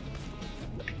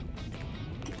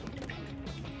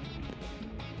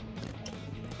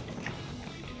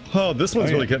 Oh, this one's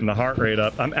yeah. really getting the heart rate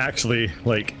up. I'm actually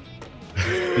like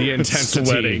The intensity.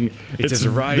 sweating. It is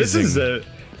rising.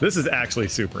 This is actually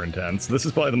super intense. This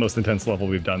is probably the most intense level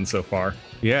we've done so far.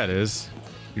 Yeah, it is.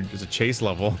 It's a chase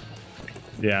level.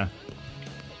 Yeah.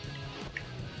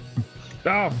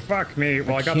 Oh, fuck me.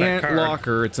 Well, I got that Can't card. lock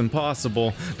her. It's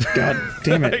impossible. God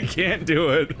damn I it. can't do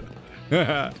it.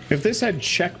 If this had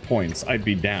checkpoints, I'd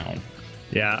be down.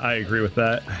 Yeah, I agree with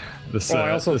that. This, Well,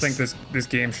 I also think this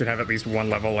game should have at least one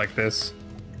level like this.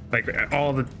 Like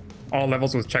all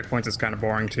levels with checkpoints is kind of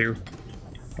boring too.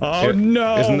 Oh It-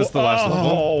 no! isn't this the last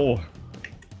level?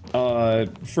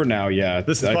 For now, yeah.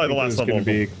 This is I probably the think last there's level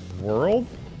gonna of the world?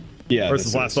 Yeah, Or is this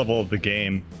this the last is. level of the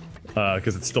game?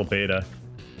 Because it's still beta.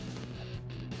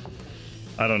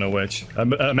 I don't know which.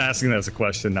 I'm asking that as a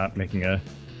question, not making a...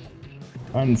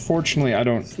 Unfortunately, I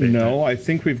don't know. I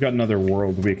think we've got another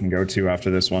world we can go to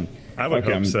after this one. I would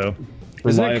hope I'm so. Isn't it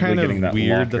reliably kind getting of that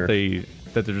weird locker.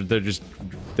 that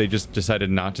they just decided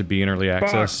not to be in early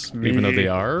access, even though me. they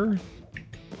are?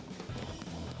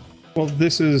 Well,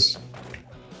 this is.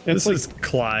 It's This is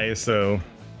Cly, so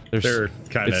they're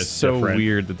kind of It's so different.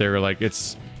 weird that they were like,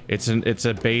 it's It's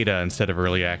a beta instead of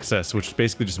early access, which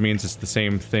basically just means it's the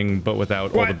same thing but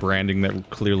without all the branding that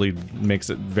clearly makes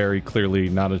it very clearly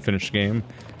not a finished game.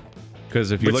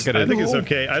 Because if you look at it, I think it's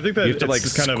okay. I think that it's like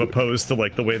kind of opposed to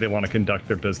like the way they want to conduct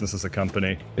their business as a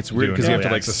company. It's weird because you have to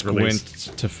like squint release.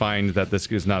 to find that this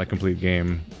is not a complete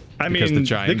game. I mean, the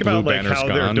giant think about blue like banner's how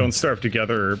their gone. Don't Starve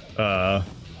Together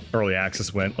early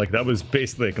access went. Like that was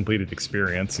basically a completed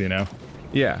experience, you know?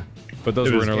 Yeah, but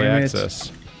those were in early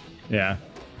access. Yeah,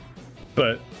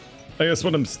 but I guess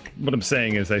what I'm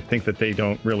saying is I think that they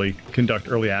don't really conduct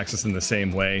early access in the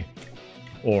same way,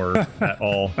 or at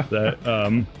all that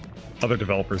other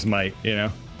developers might, you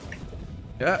know.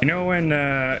 You know when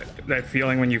that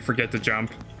feeling when you forget to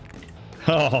jump?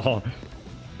 Oh,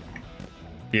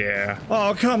 Yeah.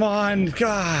 oh, come on,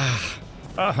 God.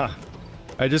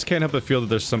 I just can't help but feel that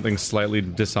there's something slightly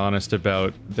dishonest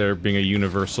about there being a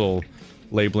universal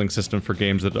labeling system for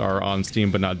games that are on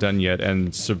Steam but not done yet,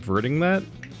 and subverting that.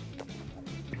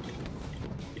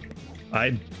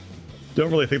 I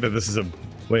don't really think that this is a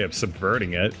way of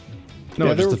subverting it. No,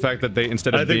 Yeah, just there- the fact that they,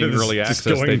 instead I of think being this is early just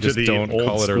access, going they to just the don't old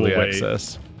call it school early way.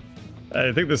 access.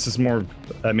 I think this is more,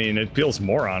 I mean, it feels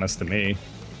more honest to me.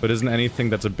 But isn't anything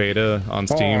that's a beta on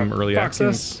Steam early fucking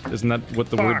access? Isn't that what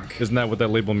the word? fuck. Isn't that what that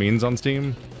label means on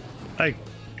Steam?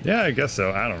 Yeah, I guess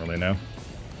so. I don't really know.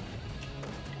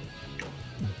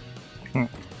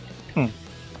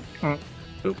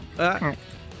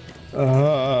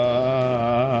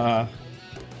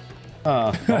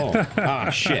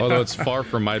 Shit. Although it's far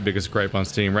from my biggest gripe on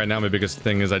Steam. Right now, my biggest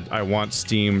thing is I want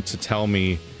Steam to tell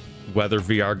me whether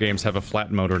VR games have a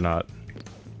flat mode or not.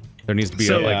 There needs to be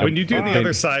So like when you do the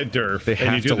other side, Durf, they and you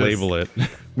have do to this- label it.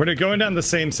 When you're going down the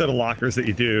same set of lockers that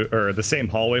you do, or the same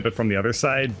hallway, but from the other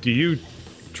side, do you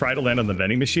try to land on the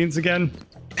vending machines again,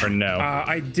 or no?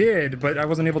 I did, but I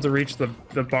wasn't able to reach the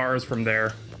bars from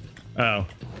there. Oh,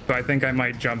 So I think I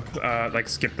might jump, like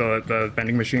skip the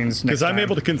vending machines next because I'm time.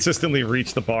 able to consistently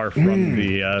reach the bar from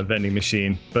the vending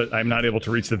machine, but I'm not able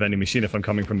to reach the vending machine if I'm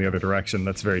coming from the other direction.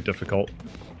 That's very difficult.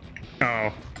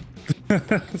 Oh.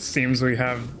 Seems we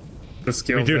have the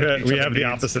skills. We do. that each We other have the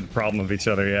needs. opposite problem of each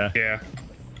other. Yeah. Yeah.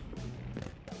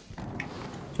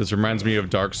 This reminds me of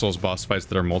Dark Souls boss fights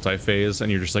that are multi-phase,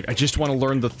 and you're just like, I just want to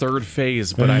learn the third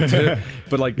phase, but I did,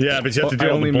 but like, Yeah, but you have to do I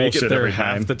all the only make it bullshit there every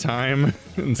half time. the time.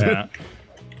 Yeah.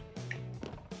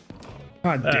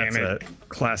 God damn That's it. a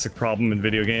classic problem in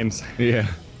video games. Yeah.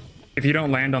 If you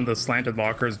don't land on the slanted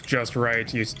lockers just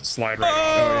right, you slide right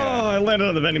Oh, I landed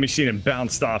on the vending machine and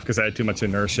bounced off because I had too much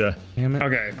inertia. Damn it.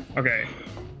 off. Okay.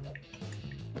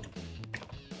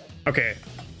 Okay.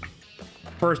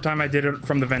 First time I did it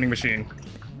from the vending machine.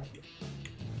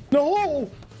 No!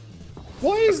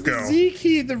 Why is the go. Z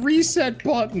key the reset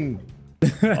button?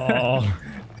 Oh,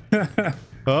 I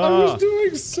was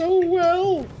doing so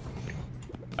well.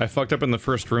 I fucked up in the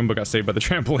first room, but got saved by the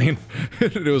trampoline.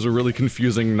 It was a really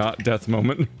confusing not death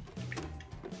moment.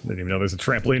 didn't even know there's a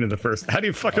trampoline in the first. How do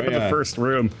you fuck up in the yeah. first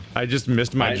room? I just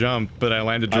missed my jump, but I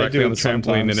landed I directly do on the it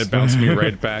trampoline, and sometimes. it bounced me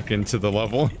right back into the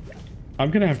level.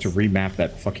 I'm gonna have to remap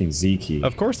that fucking Z key.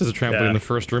 Of course, there's a trampoline Yeah. in the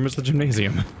first room. It's the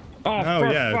gymnasium. Oh, Oh,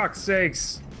 for yeah. fuck's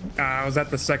sakes. I was at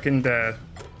the second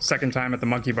time at the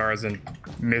monkey bars and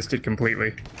missed it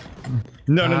completely.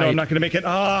 No, I'm not gonna make it.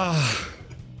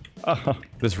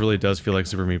 This really does feel like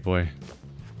Super Meat Boy.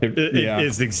 It Yeah.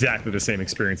 is exactly the same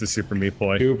experience as Super Meat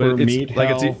Boy. Super But meat it's like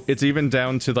hell. it's even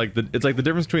down to like the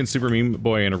difference between Super Meat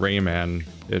Boy and a Rayman,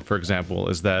 for example,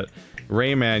 is that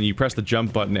Rayman, you press the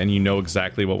jump button and you know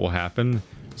exactly what will happen.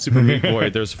 Super Meat Boy,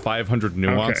 there's 500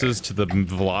 nuances to the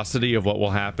velocity of what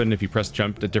will happen if you press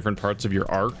jump at different parts of your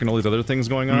arc and all these other things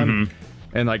going on.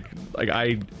 And like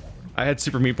I had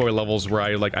Super Meat Boy levels where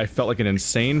I felt like an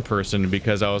insane person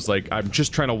because I was like, I'm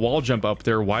just trying to wall jump up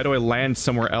there. Why do I land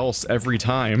somewhere else every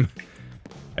time?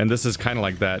 And this is kind of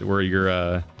like that, where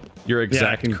your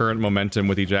exact current momentum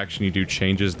with each action you do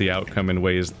changes the outcome in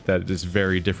ways that is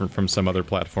very different from some other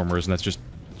platformers, and that's just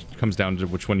comes down to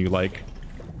which one you like.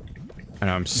 And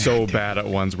I'm so bad at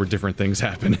ones where different things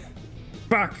happen.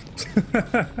 Fuck!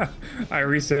 I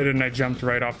reset and I jumped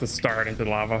right off the start into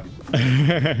lava.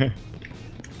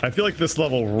 I feel like this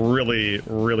level really,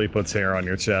 really puts hair on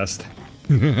your chest.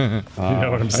 You know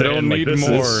what I'm I saying? don't Like, need this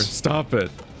more. is- Stop it.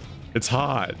 It's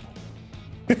hot.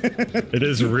 It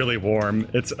is really warm.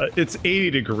 It's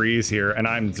 80 degrees here, and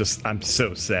I'm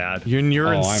so sad. You're in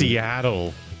I'm-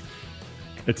 Seattle.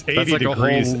 It's 80 That's like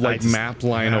degrees. a whole I map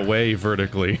line away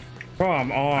vertically.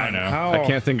 Come on. I know. How? I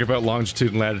can't think about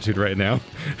longitude and latitude right now.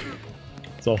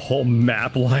 It's a whole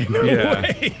map line Yeah.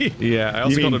 away. Yeah, I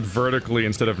also You called mean- it vertically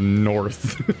instead of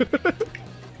north.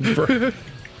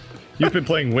 You You've been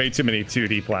playing way too many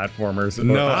 2D platformers.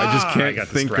 No, I just can't got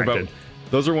think distracted. about.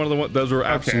 Those are those were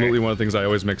absolutely one of the things I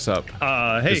always mix up.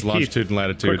 Hey, is longitude and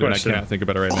latitude, quick and I question. cannot think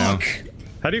about it right now.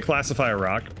 How do you classify a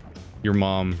rock? Your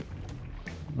mom.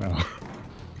 Well,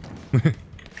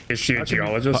 Is she a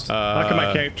geologist? how come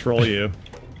I can't troll you?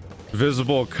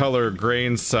 Visible, color,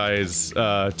 grain size,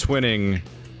 twinning,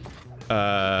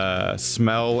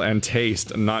 smell, and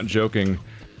taste. I'm not joking.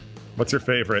 What's your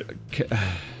favorite?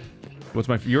 What's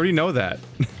my? You already know that.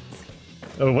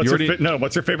 Oh, what's You your already- no?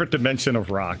 What's your favorite dimension of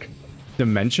rock?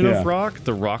 Dimension Yeah. of rock?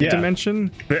 The rock Yeah.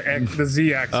 dimension? The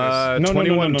Z-axis. No, no,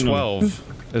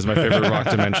 2112 is my favorite rock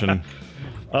dimension.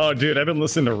 Oh, dude, I've been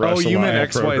listening to Rush Oh, you meant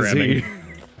XYZ.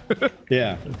 XYZ.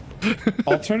 Yeah.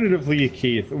 Alternatively,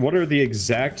 Keith, what are the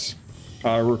exact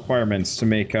requirements to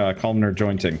make columnar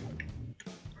jointing?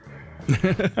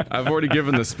 I've already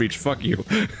given this speech. Fuck you.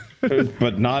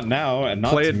 But not now, and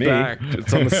not Play to it me. back.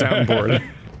 It's on the soundboard.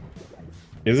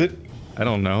 Is it? I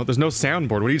don't know. There's no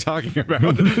soundboard. What are you talking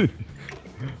about?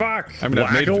 Fuck. I mean,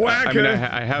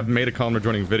 Wacka-wacka. I have made a columnar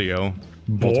joining video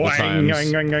multiple times.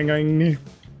 Boing.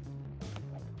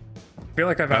 I feel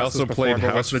like I've I asked also this before, played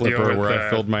but House what's the deal Flipper, with, where I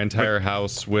filled my entire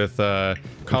house with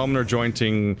columnar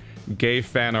jointing, gay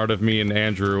fan art of me and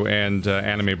Andrew, and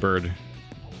anime bird.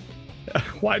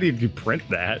 Why did you print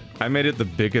that? I made it the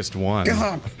biggest one.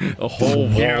 God. A whole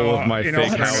wall of my you know, fake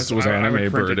fairness, house was I would anime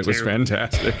print bird. it It was too.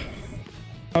 fantastic.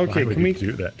 Okay, would can we you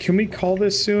do that? Can we call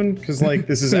this soon? Because like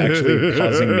this is actually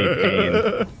causing me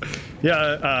pain.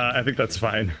 Yeah, I think that's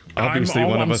fine. Obviously,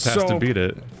 one of us has to beat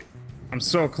it. I'm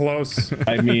so close.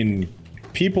 I mean,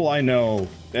 people I know,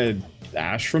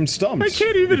 Ash from Stumps. I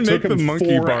can't even it make took the him monkey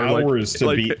 4 bar hours to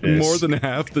like beat this. more than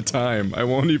half the time. I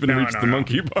won't even No, reach no, the no.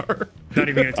 monkey bar. Not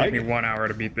even gonna take me 1 hour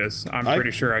to beat this. I'm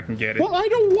pretty sure I can get it. Well, I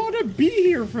don't want to be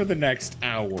here for the next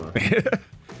hour.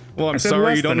 Well, I'm said sorry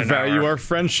less you don't than an value hour. our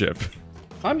friendship.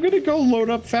 I'm gonna go load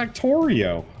up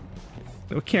Factorio.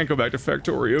 We can't go back to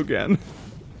Factorio again.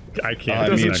 I can't.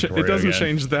 I do mean, Factorio It doesn't again.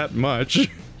 change that much.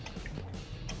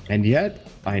 And yet,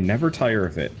 I never tire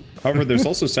of it. However, there's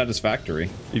also Satisfactory.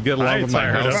 You'd get along I with my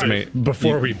tired of it housemate.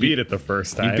 before we beat it the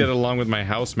first time. You'd get along with my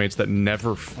housemates that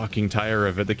never fucking tire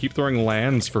of it. They keep throwing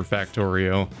lands for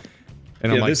Factorio.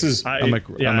 And I'm Yeah, like, this is- I'm like,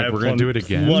 I have we're gonna do it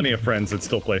again. Plenty of friends that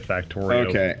still play Factorio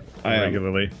Okay, I am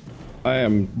regularly.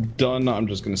 done. I'm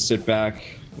just gonna sit back,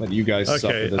 let you guys suffer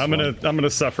Okay, this I'm gonna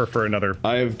suffer for another.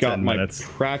 I have got 10 my minutes.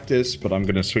 practice, but I'm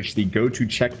gonna switch the go-to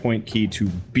checkpoint key to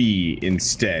B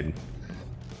instead.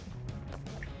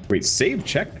 Wait, save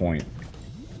checkpoint?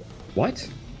 What?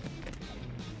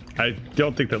 I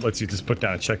don't think that lets you just put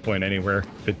down a checkpoint anywhere.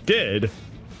 If it did,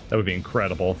 that would be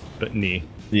incredible. But knee.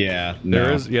 Yeah,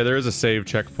 no. There is a save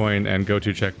checkpoint and go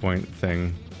to checkpoint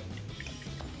thing.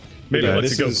 Maybe Yeah, it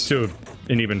lets you this go is-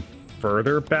 to an even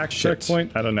further back Shit.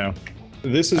 checkpoint. I don't know.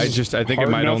 This is. I think it hard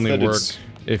might enough only that work it's-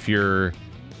 if you're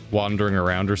wandering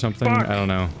around or something. Fuck. I don't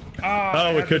know.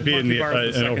 Oh, it could be in the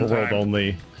an overworld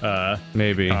only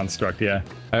Maybe. construct. Yeah.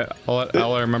 All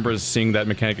I remember is seeing that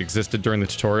mechanic existed during the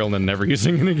tutorial and then never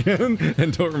using it again,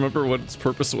 and don't remember what its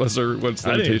purpose was or what its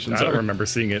I limitations don't are. remember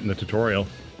seeing it in the tutorial.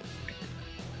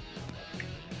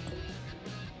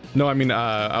 No, I mean,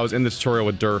 I was in the tutorial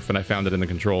with Durf and I found it in the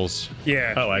controls.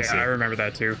 Yeah. Oh, I yeah, see. I remember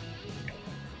that too.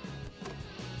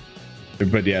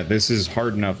 But yeah, this is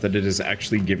hard enough that it is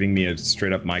actually giving me a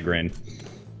straight up migraine.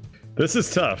 This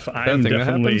is tough. I'm thing that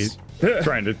definitely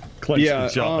trying to clench Yeah,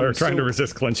 the jaw, or trying to so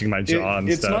resist clenching my jaw and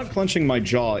It's stuff. not clenching my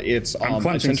jaw. It's I clenching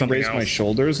tend to something raise my else.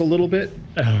 shoulders a little bit.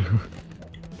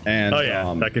 And Oh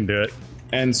yeah, that can do it.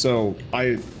 and so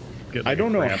I Get I like don't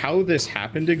a know cramp. how this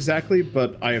happened exactly,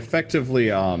 but I effectively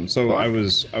so I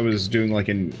was doing like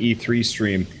an E3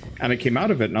 stream and I came out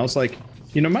of it and I was like,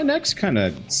 you know, my neck's kind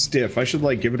of stiff. I should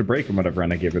like give it a break and whatever,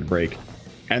 and I gave it a break.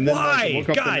 And then like, I Why? woke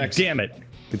up the God next damn it!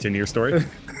 Continue your story.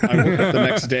 I woke up the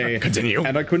next day Continue.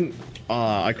 and I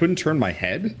couldn't turn my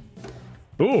head.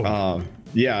 Ooh.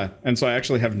 Yeah, and so I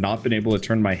actually have not been able to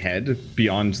turn my head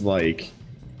beyond like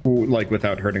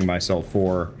without hurting myself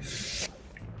for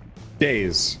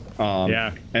days.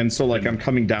 Yeah. And so like I'm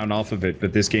coming down off of it,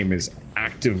 but this game is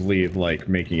actively like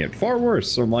making it far worse.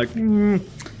 So I'm like,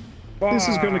 this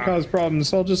is going to cause problems.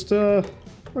 So I'll just I'll go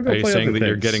Are you play saying other that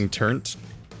you're things. getting turnt?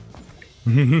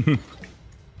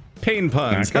 Pain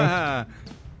puns. Macca?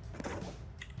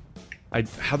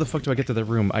 How the fuck do I get to the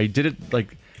room? I did it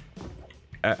like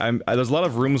there's a lot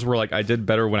of rooms where like I did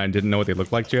better when I didn't know what they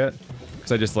looked like yet,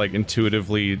 because I just like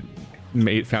intuitively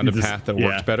found a just- path that yeah.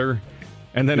 worked better.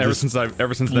 And then You ever just since then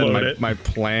float it. my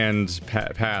planned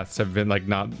paths have been like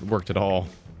not worked at all.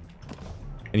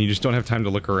 and you just don't have time to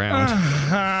look around.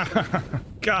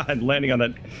 God, landing on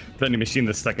that vending machine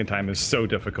the second time is so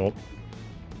difficult.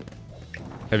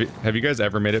 Have you guys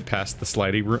ever made it past the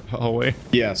slidey hallway?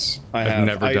 Yes, I have. I've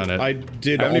never done it. I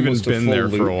did. I haven't even almost a been full there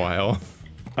loop. for a while.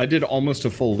 I did almost a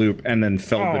full loop and then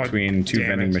fell Oh, between two damn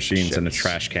vending it. machines and a Shit.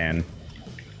 trash can.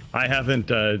 I haven't.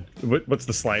 What's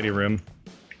the slidey room?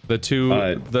 The two,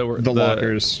 The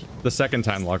lockers. The second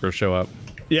time lockers show up.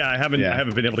 Yeah, I haven't. Yeah. I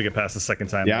haven't been able to get past the second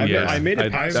time. Yeah, I made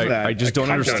it past that. I just a don't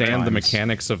couple understand the times.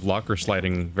 mechanics of locker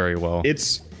sliding very well.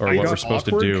 It's Or what we're supposed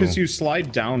to do. because you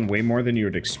slide down way more than you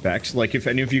would expect. Like if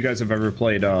any of you guys have ever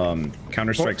played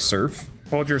Counter-Strike Surf,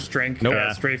 Hold your strength,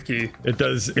 Nope. strafe key. It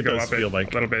does. It Go does up feel it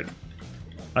like a little bit.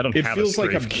 I don't it have feels a like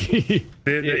strafe key.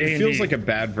 it feels like a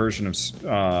bad version of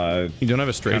You don't have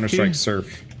a straight Counter-Strike key?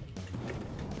 Surf.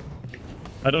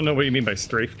 I don't know what you mean by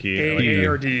strafe key. A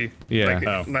or D. Yeah. Like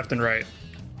Oh. left and right.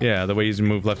 Yeah, the way you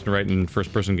move left and right in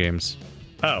first-person games.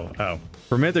 Oh.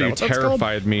 For a minute there, you what that's called?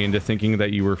 terrified me into thinking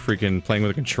that you were freaking playing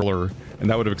with a controller, and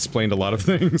that would have explained a lot of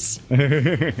things.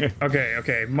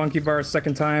 Okay. Monkey bar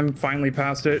second time. Finally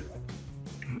passed it.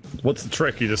 What's the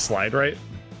trick? You just slide right.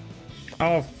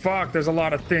 Oh fuck! There's a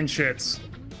lot of thin shits.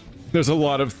 There's a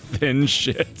lot of thin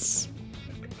shits.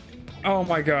 Oh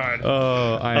my god.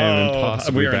 Oh, I am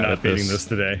impossibly we are bad not at beating this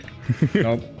today.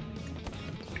 Nope.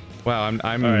 Wow,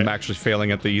 I'm right. actually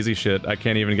failing at the easy shit. I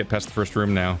can't even get past the first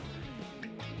room now.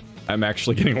 I'm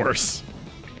actually getting worse.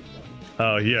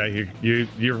 Oh yeah,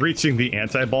 you're reaching the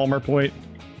anti-Balmer point.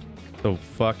 So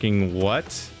fucking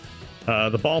what?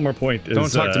 The Balmer point is.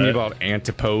 Don't talk to me about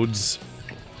antipodes.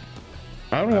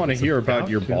 I don't want to hear about about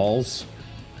your to- balls.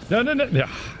 No,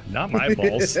 not my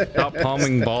balls. Stop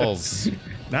palming balls.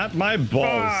 Not my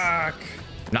balls. Fuck.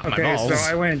 Not my Okay, balls.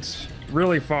 so I went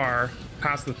really far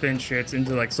past the thin shits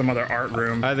into like some other art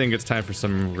room. I think it's time for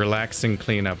some relaxing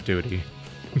cleanup duty.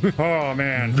 Oh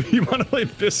man. You want to play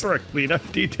Viscera cleanup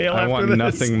detail I after want this?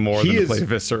 nothing more He than to is- play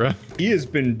Viscera. He has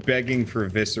been begging for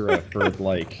Viscera for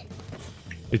like.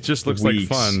 It just looks Weeks.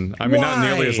 like fun. I mean, not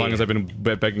nearly as Why? long as I've been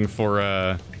begging for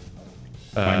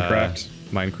Minecraft?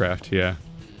 Minecraft, yeah.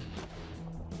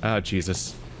 Ah,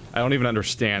 Jesus. I don't even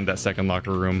understand that second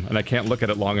locker room, and I can't look at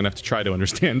it long enough to try to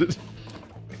understand it.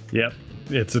 Yep,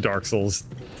 it's a Dark Souls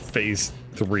Phase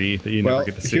 3 that you Well,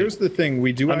 never get to see. here's the thing: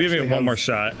 we do. I'm giving actually it one have- more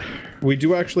shot. We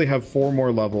do actually have 4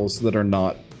 more levels that are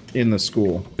not in the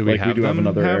school. Do we like, have we do have them?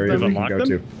 another Have area them? we can Unlock go them?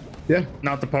 to. Yeah.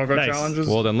 Not the pogo Nice. challenges.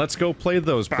 Well, then let's go play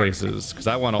those places, because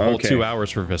I want a whole Okay. 2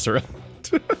 hours for Viscera.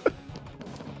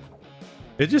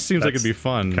 It just seems like it'd be That's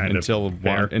fun kind of until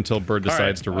fair. Bird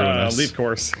decides to ruin us. Leave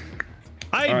course.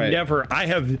 I right.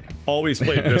 have always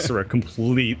played Viscera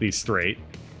completely straight.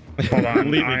 Hold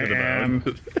on. Lead me I to the am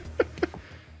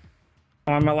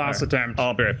on my last attempt.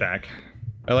 I'll be right back.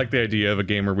 I like the idea of a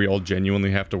game where we all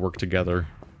genuinely have to work together.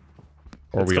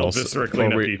 Or we called all Viscera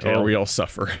Cleanup Detail. or we all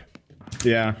suffer.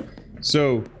 Yeah.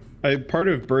 So, part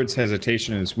of Bird's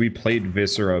hesitation is we played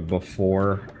Viscera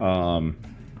before,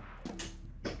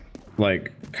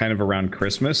 like, kind of around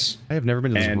Christmas. I have never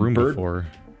been to this And room Bird- before.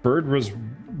 Bird was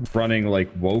running, like,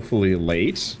 woefully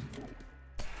late.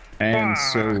 And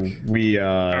so we, All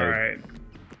right.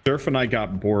 Surf and I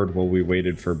got bored while we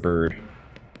waited for Bird.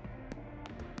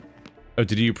 Oh,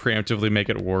 did you preemptively make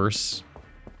it worse?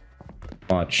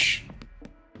 Much.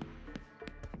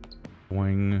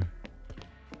 Boing.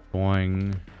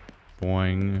 Boing.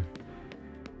 Boing.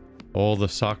 All the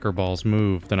soccer balls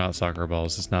move. They're not soccer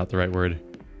balls. It's not the right word.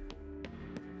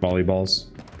 Volleyballs.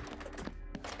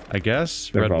 I guess?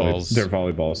 They're Red balls. They're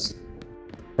volleyballs.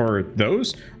 Or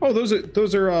those? Oh, those are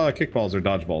kickballs or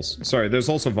dodgeballs. Sorry, there's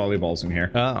also volleyballs in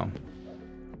here. Oh.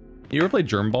 You ever played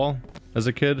Germ Ball as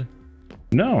a kid?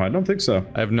 No, I don't think so.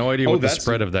 I have no idea Oh, what the that's-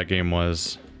 spread of that game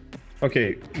was.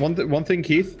 Okay, one thing,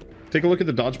 Keith. Take a look at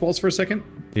the dodgeballs for a second.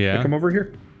 Yeah? Come over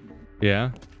here.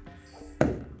 Yeah?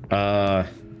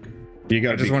 You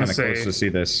gotta just be wanna kind of close say- to see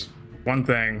this. One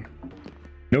thing.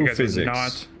 No You guys are physics.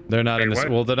 not. They're not in Wait, this.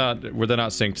 what? Well, they're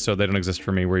not synced, so they don't exist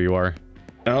for me where you are.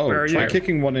 Oh, Where are try you?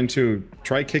 kicking one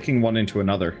into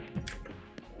another.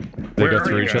 They Where go are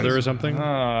through you each guys? other or something?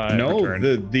 No,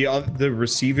 the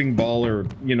receiving ball, or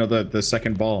the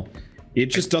second ball, it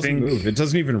just doesn't think- move. It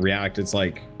doesn't even react. It's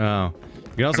like, Oh.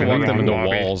 You can also I'm in walk the them into wrong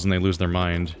lobby. walls and they lose their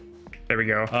mind. There we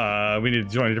go. We need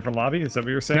to join a different lobby. Is that what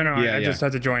you were saying? No, yeah, I yeah. just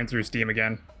had to join through Steam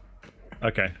again.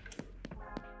 Okay.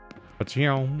 But you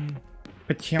know,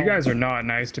 You guys are not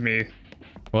nice to me.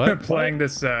 what? Playing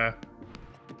this,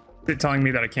 telling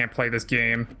me that I can't play this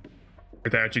game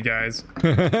without you guys.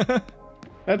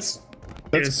 that's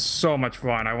It is so much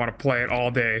fun. I want to play it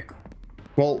all day.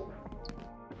 well,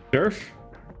 Durf.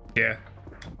 Yeah.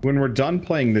 When we're done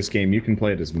playing this game, you can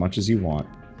play it as much as you want.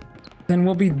 Then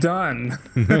we'll be done.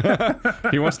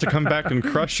 He wants to come back and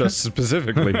crush us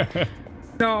specifically.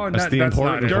 No, That's the that's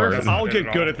important not it. part. That's not I'll it get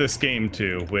at good all. at this game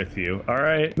too with you. All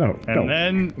right. No, And no.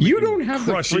 then we You can don't have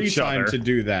the crush free each time other. to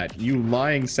do that. You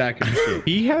lying sack of shit.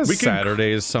 He has We can-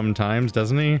 Saturdays sometimes,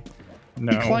 doesn't he?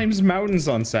 No. He climbs mountains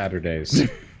on Saturdays.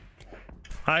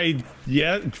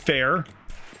 Yeah, fair.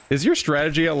 Is your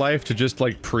strategy at life to just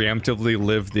like preemptively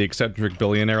live the eccentric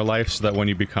billionaire life so that when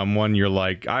you become one, you're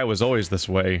like, I was always this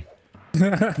way?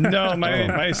 No,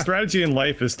 my strategy in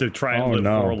life is to try and Oh, live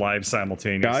no. 4 lives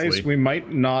simultaneously. Guys, we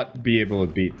might not be able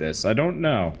to beat this. I don't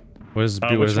know. What does,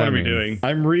 what which does one that are we mean? doing?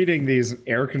 I'm reading these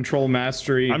air control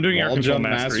mastery. I'm doing air wall control jump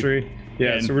mastery.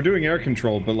 Yeah, And- so we're doing air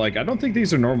control, but like I don't think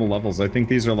these are normal levels. I think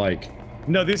these are like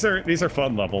No, these are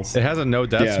fun levels. It has a no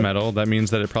deaths Yeah. medal. That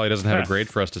means that it probably doesn't have Yeah. a grade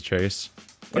for us to chase.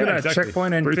 Look Yeah, at that exactly.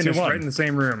 checkpoint and 3, 2, finish 1. right in the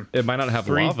same room. It might not have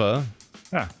 3. lava.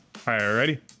 Ah, all right,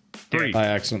 ready? 3. I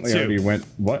accidentally 2. already went.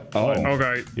 What? Oh,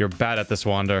 Okay. You're bad at this,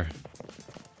 Wander.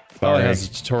 Oh, sorry. it has a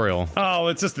tutorial. Oh,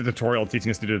 it's just a tutorial teaching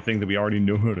us to do the thing that we already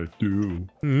know how to do.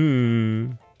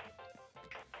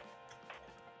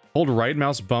 Hold right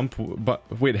mouse bump, but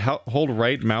wait, hold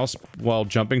right mouse while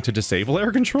jumping to disable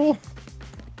air control?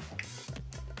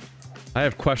 I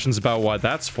have questions about what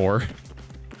that's for.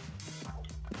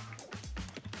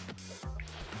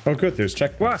 Oh, good. There's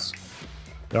checkpoints. What?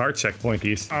 There are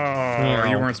checkpointies. Oh,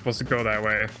 you weren't supposed to go that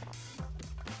way.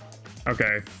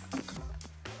 Okay.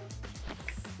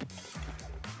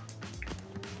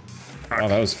 Oh,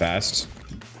 that was fast.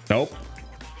 Nope.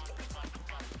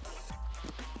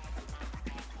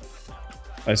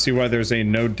 I see why there's a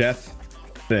no death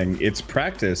thing. It's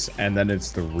practice, and then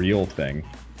it's the real thing.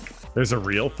 There's a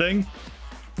real thing?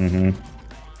 Mm-hmm.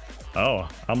 Oh,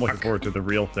 I'm looking forward to the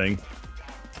real thing.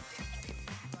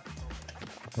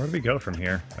 Where do we go from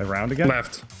here? Around again?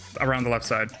 Left. Around the left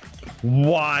side.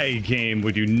 Why, game,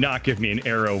 would you not give me an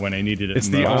arrow when I needed it It's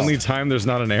the most? only time there's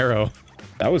not an arrow.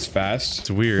 That was fast.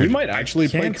 It's weird. We might actually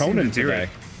play can't seem Conan to do today.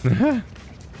 it.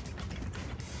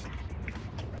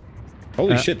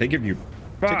 Holy shit, they give you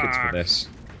tickets for Fuck. this.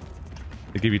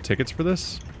 They give you tickets for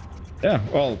this? Yeah,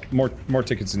 well, more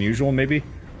tickets than usual, maybe.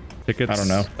 Tickets? I don't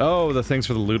know. Oh, the things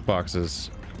for the loot boxes.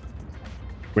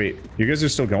 Wait, you guys are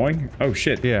still going? Oh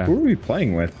shit. Yeah. Who are we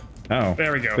playing with? Oh.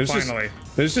 There we go, finally.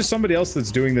 There's just somebody else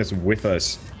that's doing this with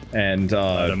us. And,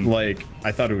 him. like,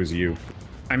 I thought it was you.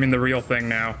 I'm in the real thing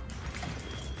now.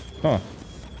 Huh.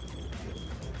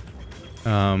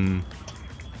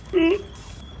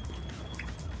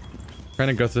 Trying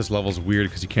to go through this level's weird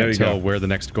because you There can't you tell go. where the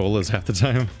next goal is half the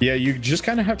time. Yeah, you just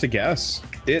kind of have to guess.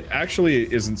 It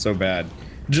actually isn't so bad.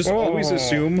 Just always Oh.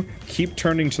 assume, keep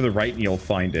turning to the right and you'll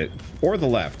find it. Or the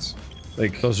left.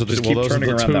 Like, Those are the, just well, keep those are turning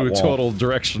the around that two wall. total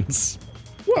directions.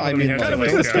 Well, I mean, Yeah, like, kind of Like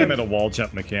like this that. game had a wall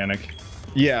jump mechanic.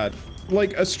 yeah,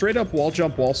 like a straight up wall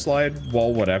jump, wall slide,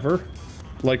 wall whatever.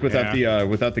 Like without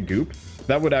without the goop.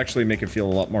 That would actually make it feel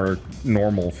a lot more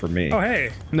normal for me. Oh,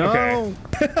 hey. No!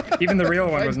 Okay. Even the real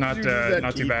one was Why'd not you do that,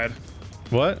 not too Keith? bad.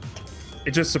 What?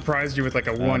 It just surprised you with like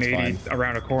a it's 180 fine.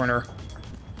 around a corner.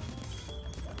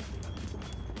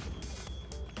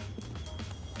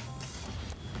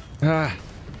 Ah.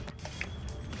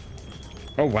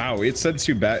 Oh wow, it sends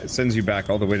you back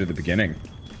all the way to the beginning.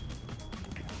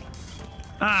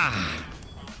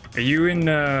 Are you in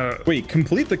Wait,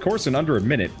 complete the course in under a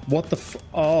minute. What the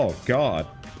oh god.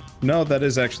 No, that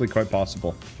is actually quite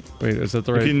possible. Wait, is that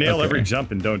the right? If you nail okay. every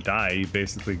jump and don't die, you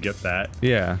basically get that.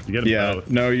 Yeah. You get them Yeah, both.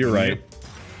 no, you're right.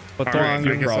 But All right,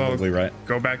 You're I guess I'll probably right.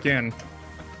 go back in? You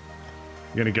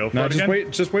gonna go for No, it just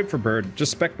again? just wait for Bird.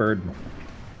 Just spec Bird.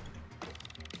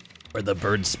 we're the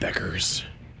bird speckers.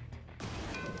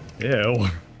 Ew.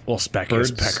 Well,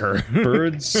 speckers pecker.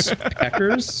 Birds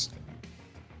peckers?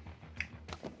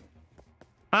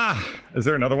 Ah! Is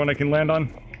there another one I can land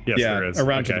on? Yes, Yeah, there is.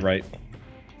 around to Okay. the right.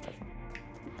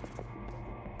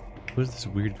 Who's this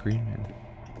weird green man?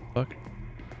 Fuck.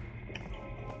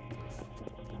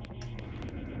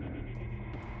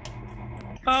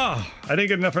 Ah! I didn't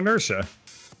get enough inertia.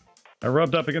 I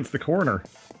rubbed up against the corner.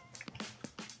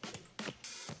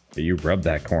 You rub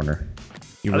that corner.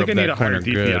 You I think I rubbed need that a higher corner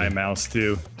DPI good. mouse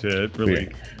too to really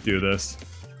do this.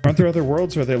 Aren't there other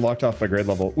worlds, or are they locked off by grade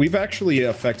level? We've actually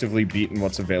effectively beaten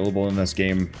what's available in this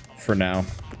game for now.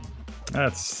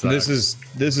 That's This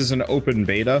is an open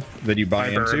beta that you buy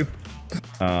Hi, Bird.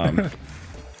 into.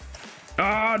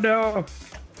 Oh no!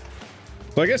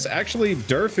 So I guess actually,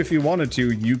 Durf, if you wanted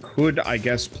to, you could, I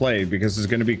guess, play because there's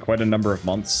going to be quite a number of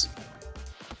months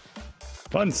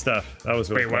fun stuff. That was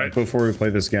really Wait, fun. what? before we play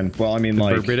this again. Well, I mean,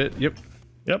 like, Bird beat it? Yep.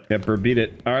 Yep. yeah, Bird beat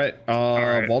it. All right,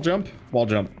 right. wall jump, wall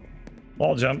jump.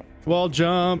 Wall jump. Wall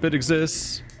jump, it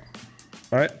exists.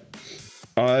 All right,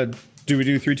 Do we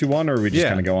do 3, 2, 1, or are we just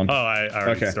kind of going? Oh, I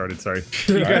already Okay. started. Sorry.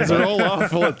 You guys are all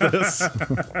awful at this.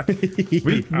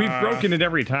 We've broken it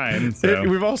every time. So.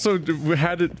 We've also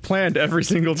had it planned every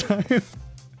single time. It's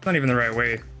not even the right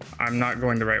way. I'm not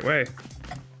going the right way.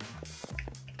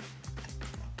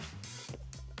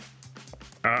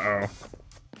 Uh-oh.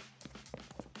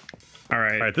 All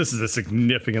right. All right, this is a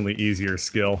significantly easier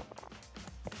skill.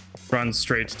 Run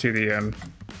straight to the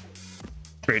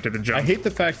jump. I hate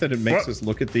the fact that it makes us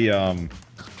look at the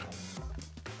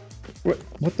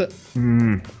what the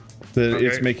it's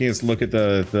Okay. making us look at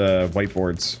the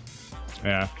whiteboards.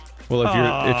 Yeah. Well,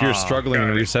 if you're struggling and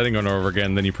got it. resetting it over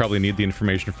again, then you probably need the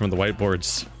information from the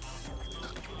whiteboards.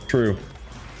 True.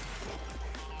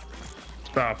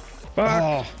 The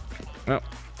fuck? Oh.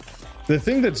 The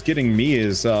thing that's getting me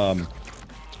is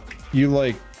you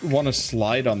like want to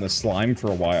slide on the slime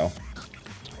for a while.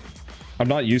 I'm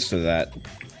not used to that.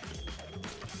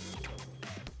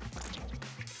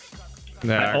 I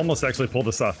Nah, almost actually pulled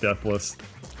this off deathless.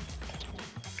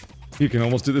 you can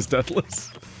almost do this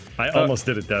deathless. I almost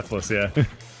did it deathless, yeah.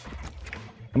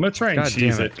 I'm gonna try and God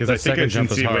cheese damn it it, because I that think I second can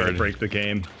jump is see a way to hard. break the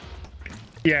game.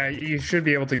 Yeah, you should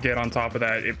be able to get on top of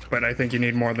that, but I think you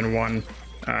need more than one.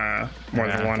 More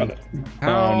than one.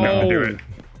 How? No, do it.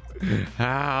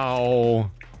 How?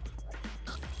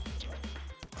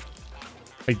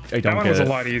 I That don't one get was a it.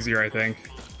 lot easier, I think.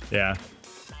 Yeah.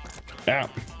 Yeah.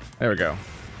 There we go.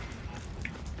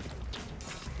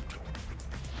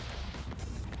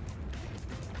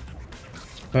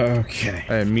 Okay.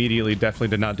 I immediately definitely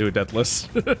did not do a deathless.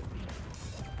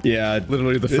 Yeah.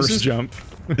 Literally the This first is- jump.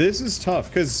 This is tough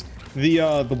because the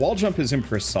wall jump is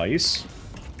imprecise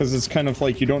because it's kind of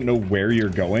like you don't know where you're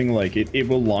going. Like it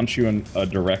will launch you in a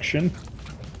direction.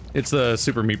 It's the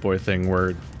Super Meat Boy thing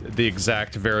where the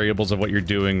exact variables of what you're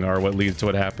doing are what leads to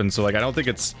what happens. So like I don't think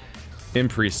it's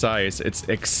imprecise.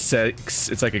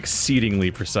 It's like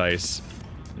exceedingly precise,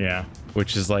 Yeah.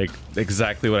 which is like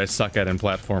exactly what I suck at in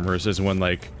platformers is when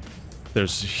like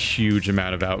there's huge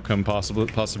amount of outcome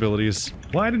possibilities.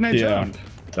 Why didn't I Yeah. jump?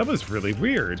 That was really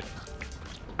weird.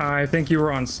 I think you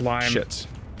were on slime. Shit.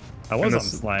 I was And on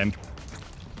this- slime,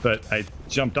 but I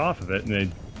jumped off of it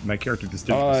and my character just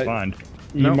didn't Uh, respond.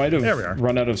 You No, might there we have are.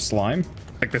 run out of slime.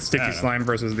 Like the sticky I don't know. slime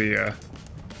versus the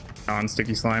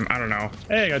non-sticky slime. I don't know.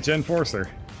 Hey, I got Gen Forcer.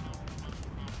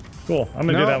 Cool. I'm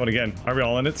gonna No. do that one again. Are we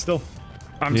all in it still?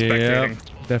 I'm Yeah, spectating.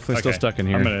 definitely still Okay. stuck in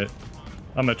here.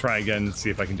 I'm gonna try again and see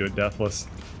if I can do it deathless.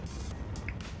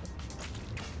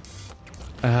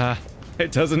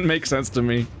 It doesn't make sense to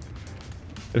me.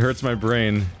 It hurts my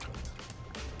brain.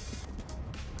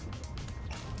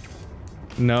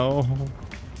 No.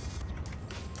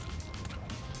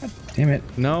 Damn it.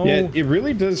 No. Yeah, it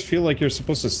really does feel like you're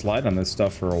supposed to slide on this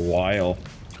stuff for a while.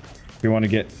 If you want to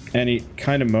get any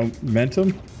kind of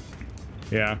momentum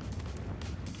Yeah.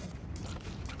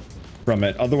 from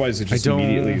it. Otherwise, it I just don't.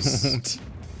 immediately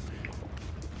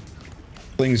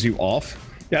flings you off.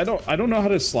 Yeah, I don't know how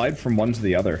to slide from one to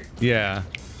the other. Yeah.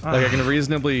 Like I can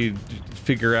reasonably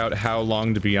figure out how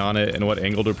long to be on it and what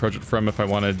angle to approach it from if I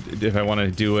want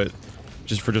to do it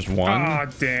just for just one. Ah,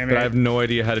 damn But it. I have no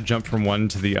idea how to jump from one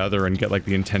to the other and get like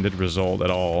the intended result at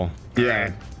all. Yeah.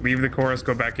 Alright, leave the chorus,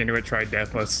 go back into it, try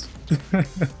deathless.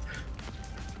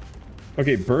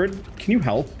 Okay, Bird, can you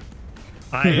help?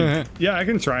 Yeah, I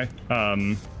can try.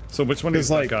 So which one is It's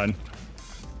like- stuck on?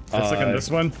 It's stuck on this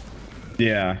one.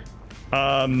 Yeah.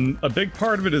 A big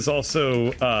part of it is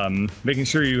also making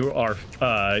sure you are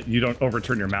you don't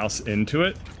overturn your mouse into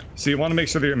it. So you want to make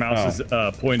sure that your mouse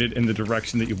is pointed in the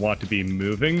direction that you want to be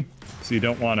moving. So you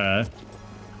don't want to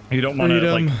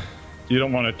Freedom. like you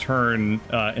don't want to turn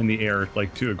in the air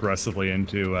like too aggressively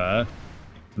into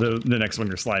the next one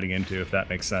you're sliding into, if that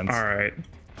makes sense. Alright.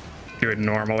 Do it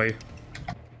normally.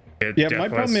 Yeah, my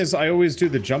problem is I always do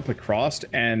the jump across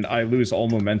and I lose all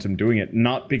momentum doing it.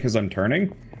 Not because I'm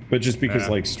turning, but just because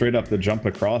like straight up the jump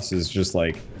across is just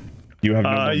like you have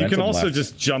no momentum You can also left.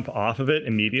 just jump off of it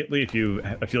immediately if you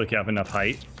feel like you have enough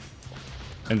height,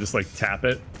 and just like tap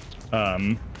it,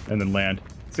 and then land.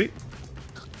 See?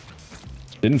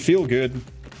 Didn't feel good.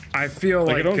 I feel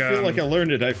Like like I don't feel like I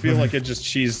learned it. I feel like I just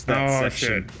cheesed that Oh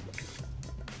section. shit.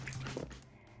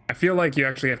 I feel like you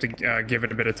actually have to give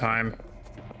it a bit of time.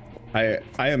 I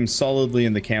am solidly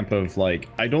in the camp of like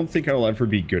I don't think I'll ever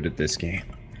be good at this game.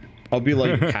 I'll be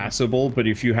like passable, but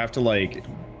if you have to like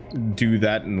do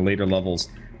that in later levels,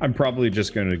 I'm probably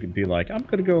just gonna be like I'm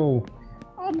gonna go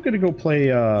play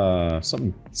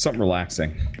something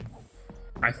relaxing.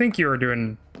 I think you were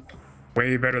doing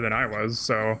way better than I was,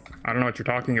 so I don't know what you're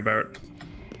talking about.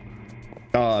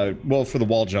 Well, for the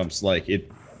wall jumps, like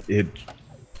it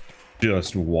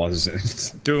just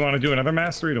wasn't. Do we want to do another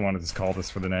mastery? Or do we want to just call this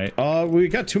for the night? We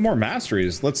got 2 more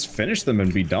masteries. Let's finish them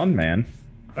and be done, man.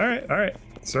 All right.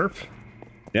 Surf.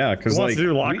 Yeah, because Who wants to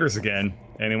do lockers again?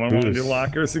 Anyone want to do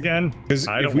lockers again?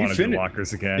 I don't want to do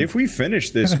lockers again. If we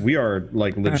finish this, we are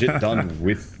like legit done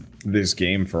with this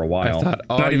game for a while. I thought,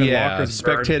 oh yeah,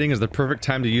 spectating is the perfect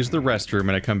time to use the restroom,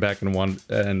 and I come back and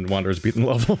Wanderer's beaten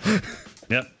level.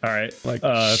 Yep. All right. Like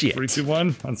shit. 3, 2,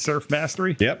 1 on surf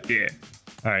mastery. Yep. Yeah.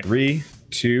 All right. 3,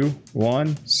 2,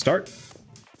 1, start.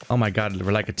 Oh my god,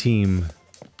 we're like a team.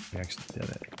 We actually did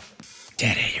it.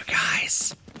 Did it, you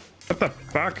guys. What the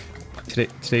fuck?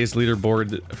 Today's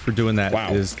leaderboard for doing that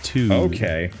is 2.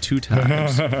 Okay. 2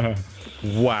 times.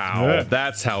 Wow,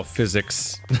 that's how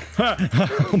physics. Oh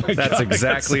my That's God,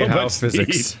 exactly so how much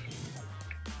physics. speed.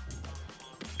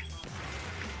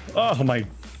 Oh my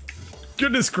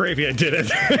goodness gravy, I did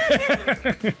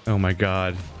it. Oh my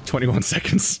god. 21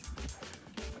 seconds.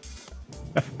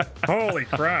 Holy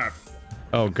crap.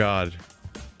 Oh god.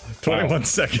 21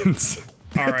 seconds.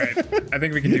 All right. I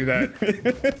think we can do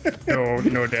that.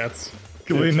 No deaths.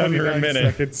 Completing under a 29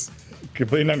 minute. seconds.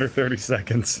 Completing under 30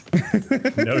 seconds.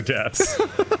 No deaths.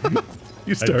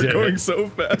 You start did going it. so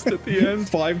fast at the end.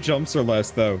 5 jumps or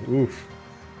less, though. Oof.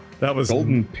 That was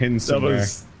Golden pin That somewhere.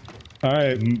 was All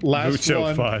right, last mucho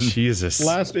one. fun. Jesus.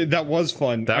 That was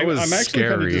fun. That was I'm actually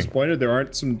kind of scary. disappointed there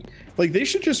aren't some. Like, they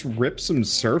should just rip some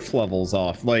surf levels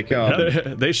off. Like,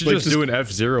 They should Like, just just- do an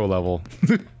F0 level.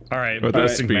 All right, With that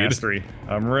boosting speed. mastery.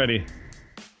 I'm ready.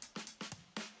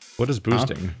 What is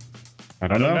boosting? I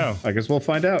don't don't know. know. I guess we'll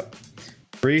find out.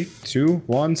 3, 2,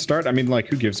 1, start. I mean, like,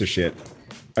 who gives a shit?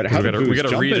 All right, how We to gotta boost. read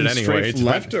Jump it and anyway. strafe It's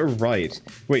left or right.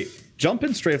 Wait, jump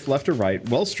and strafe left or right.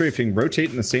 While strafing, rotate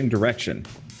in the same direction.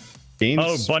 Gain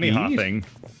Oh, bunny speed? hopping.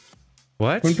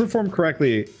 What? When performed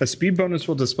correctly, a speed bonus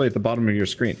will display at the bottom of your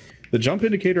screen. The jump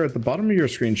indicator at the bottom of your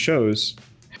screen shows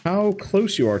how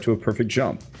close you are to a perfect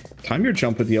jump. Time your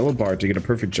jump with the yellow bar to get a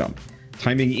perfect jump.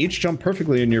 Timing each jump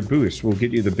perfectly in your boost will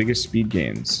get you the biggest speed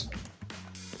gains.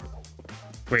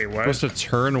 Wait, what? Supposed to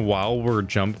turn while we're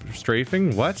jump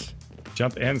strafing? What?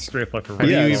 Jump and strafe left or How right.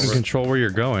 do Yeah, you it's- even control where you're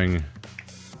going?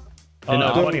 Bunny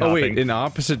Oh wait, hopping. in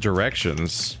opposite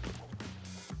directions.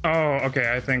 Oh,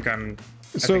 okay. I think I'm.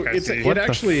 So I it's see. it What the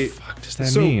actually. fuck does that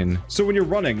so, mean? So when you're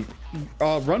running,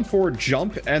 run forward,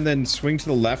 jump, and then swing to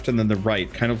the left and then the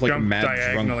right, kind of like Jump a mad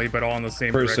diagonally, drunk but all in the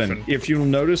same person. direction. If you'll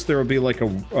notice, there will be like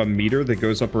a meter that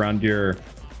goes up around your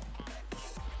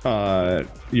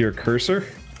cursor.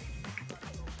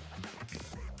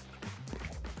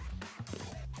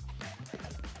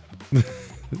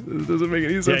 It doesn't make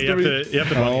any Yeah, sense you have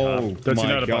to bunny Oh hop. Don't you my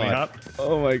know how to bunny God. hop?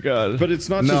 Oh my god. But it's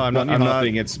not No, just I'm not- bunny I'm not-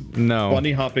 hopping, it's no.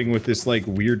 bunny hopping with this like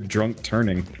weird drunk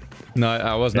turning. No,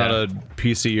 I was not Yeah. a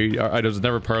PC. I was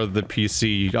never part of the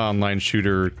PC online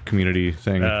shooter community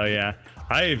thing. Oh yeah.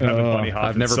 I haven't bunny hopped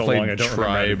I've never so played long, I don't remember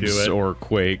how to do Tribes it. or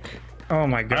Quake. Oh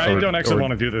my god. I don't actually or-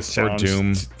 want to do this or challenge.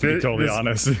 Doom. To be totally This-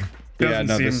 honest. Yeah, Doesn't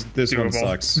no, seem this one doable.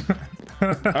 sucks.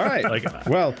 All right. Like,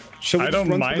 Well, shall we I just don't run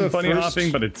through mind the bunny first...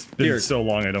 hopping, but it's been Here. so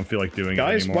long I don't feel like doing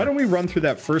Guys, it anymore. why don't we run through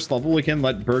that first level again?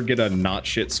 Let Bird get a not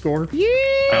shit score. Yeah.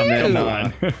 And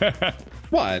then,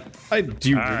 what? Do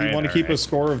you really Alright, want to keep a alright.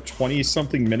 score of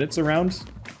 20-something minutes around?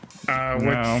 Which?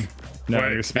 No,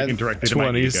 what? you're speaking And directly to my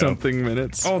ego. 20-something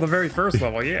minutes. Oh, the very first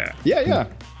level, yeah. Yeah, yeah.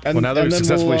 And, Well, now that and we've then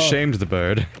successfully we'll, shamed the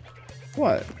bird.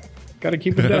 What? Gotta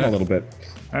keep him down a little bit.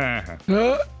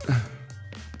 Uh-huh.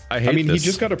 I hate I mean, this. he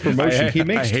just got a promotion. He I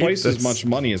makes hate twice as this. much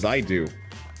money as I do.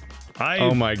 I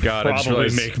Oh my God, I just probably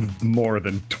realized- make more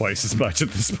than twice as much at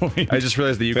this point. I just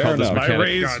realized that you Fair called this enough. My mechanic.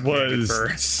 raise God damn it, was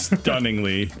Burr.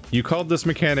 stunningly. You called this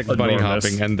mechanic bunny Enormous.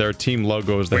 hopping, and their team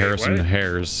logo is the Wait, Harrison what?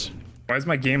 Hares. Why is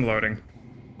my game loading?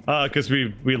 Because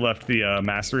we left the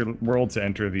mastery world to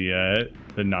enter the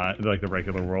not like the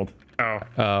regular world. Oh.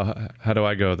 How do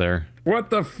I go there? What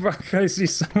the fuck? I see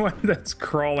someone that's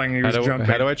crawling who's jumping.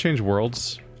 How do I change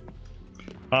worlds?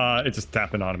 It just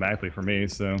happened automatically for me.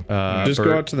 So Just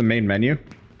go out to the main menu.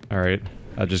 All right.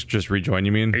 I'll just rejoin.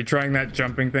 You mean? Are you trying that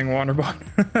jumping thing,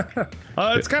 Wanderbot?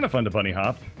 it's kind of fun to bunny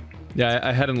hop. Yeah,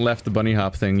 I hadn't left the bunny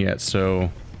hop thing yet,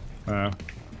 so Uh,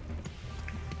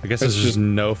 I guess there's just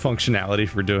no functionality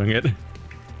for doing it.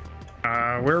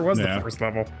 Where was Yeah. the first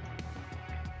level?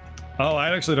 oh,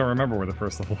 I actually don't remember where the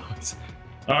first level was.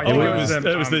 yeah, Oh, it it was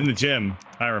was, in the gym.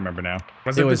 I remember now.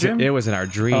 Was it, the gym? It was in our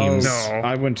dreams. No.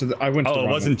 I went to the. Oh, wrong it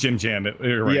wasn't one. Gym Jam.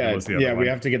 You're right. Yeah, It was the other yeah. one. We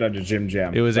have to get out of Gym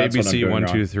Jam. It was That's what I'm ABC doing 1,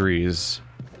 wrong. 2, 3s.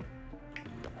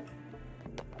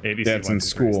 ABC That's in 1, 2, 3,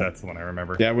 school. That's the one I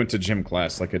remember. Yeah, I went to gym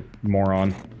class like a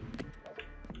moron.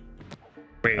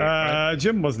 Wait, what?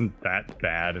 Gym wasn't that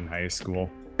bad in high school.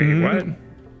 Wait, what?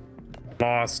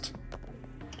 Lost.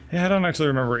 Yeah, I don't actually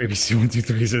remember what ABC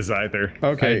 123s is either.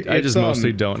 Okay, I just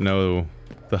mostly don't know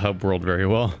the hub world very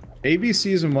well.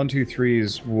 ABCs and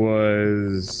 123s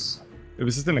was... It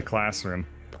was just in a classroom.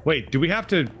 Wait, do we have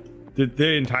to... Did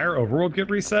the entire overworld get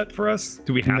reset for us?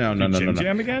 Do we have to do Jim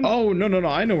Jam again? Oh, no,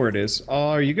 I know where it is.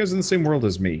 Are you guys in the same world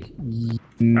as me?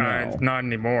 No. Not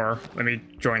anymore. Let me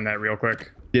join that real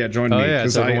quick. Yeah, join me,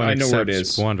 because so I know where it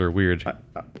is. Wander, weird.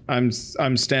 I'm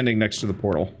standing next to the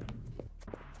portal.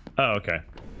 Oh, okay.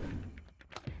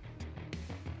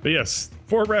 But yes,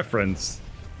 for reference,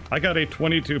 I got a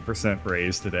 22%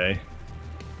 raise today.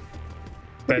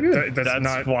 That's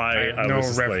not why I have no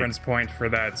reference point for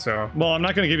that, so... Well, I'm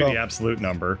not going to give you the absolute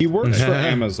number. He works for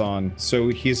Amazon, so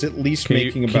he's at least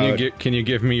making about... Can you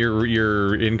give me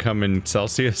your income in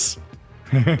Celsius?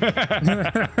 Cute.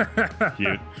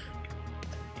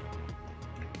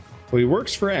 Well, he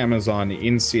works for Amazon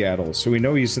in Seattle, so we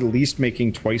know he's at least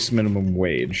making twice minimum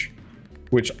wage,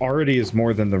 which already is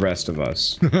more than the rest of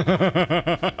us.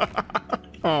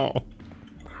 Oh.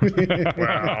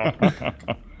 Wow.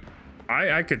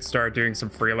 I could start doing some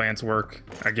freelance work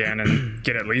again and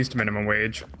get at least minimum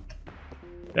wage.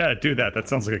 Yeah, do that. That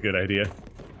sounds like a good idea.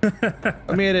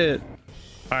 I made it.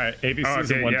 All right, ABC's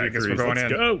okay, and 1, yeah, 2, I guess 3s. we're going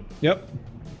Let's in. go. Yep.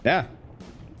 Yeah.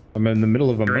 I'm in the middle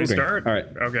of a Ready moding. to start? All right.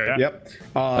 Okay. Yep.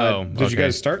 Oh, did you okay.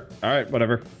 guys start? All right,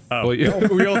 whatever. Oh. Well,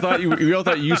 we all thought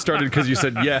you started because you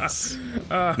said yes.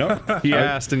 No. He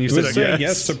asked and you I was said saying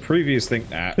yes. yes to previous thing.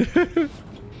 Nah.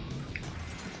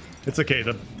 It's okay.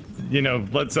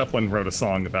 Led Zeppelin wrote a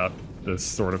song about this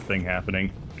sort of thing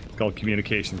happening called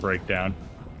Communication Breakdown.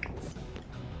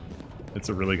 It's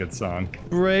a really good song.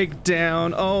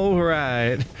 Breakdown, all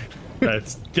right.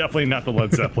 That's definitely not the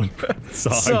Led Zeppelin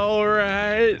song. It's all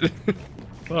right.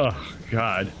 Oh,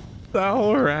 God.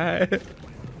 All right.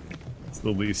 It's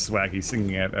the least swaggy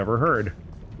singing I've ever heard.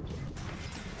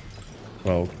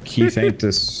 Well, Keith ain't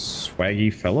this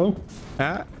swaggy fellow.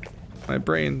 Ah, my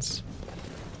brains.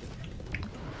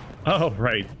 Oh,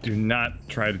 right. Do not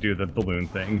try to do the balloon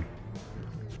thing.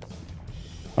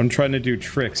 I'm trying to do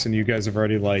tricks, and you guys have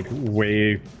already, like,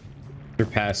 way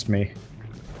surpassed me.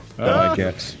 I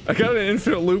get. I got an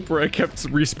infinite loop where I kept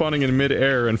respawning in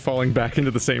mid-air and falling back into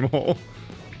the same hole.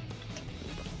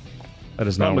 That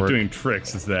does The not problem with work. doing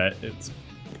tricks is that it's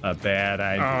a bad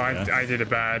idea. Oh, I did it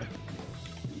bad.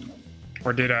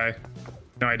 Or did I?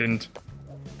 No, I didn't.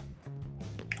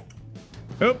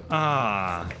 Oop.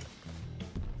 Ah.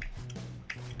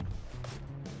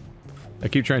 I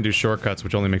keep trying to do shortcuts,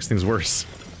 which only makes things worse.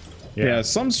 Yeah,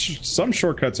 some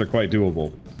shortcuts are quite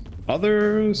doable.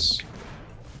 Others...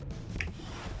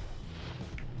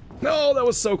 No, that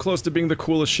was so close to being the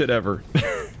coolest shit ever.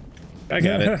 I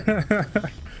got it.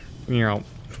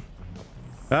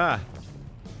 Ah.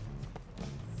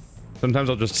 Sometimes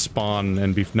I'll just spawn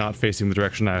and be not facing the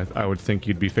direction I would think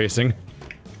you'd be facing.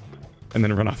 And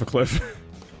then run off a cliff.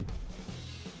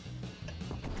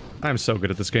 I'm so good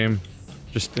at this game.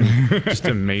 Just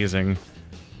amazing.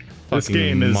 This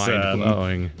game is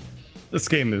mind-blowing. This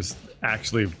game is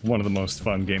actually one of the most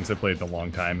fun games I've played in a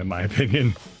long time, in my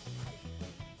opinion.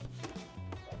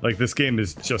 Like, this game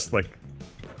is just like,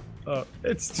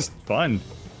 it's just fun.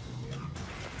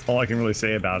 That's all I can really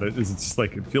say about it. Is it's just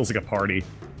like, it feels like a party.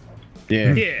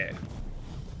 Yeah. Yeah.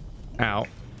 Ow.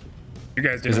 You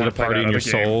guys didn't Is it a want to play party that in your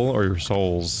other game soul or your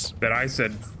souls? that I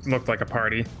said looked like a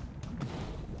party.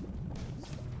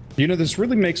 You know, this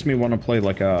really makes me want to play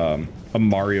like a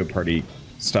Mario Party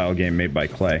style game made by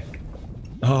Clay.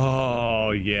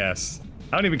 Oh, yes.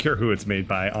 I don't even care who it's made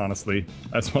by, honestly.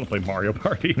 I just want to play Mario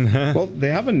Party. Well, they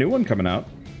have a new one coming out.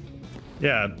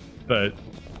 Yeah, but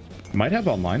Might have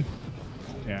online.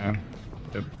 yeah,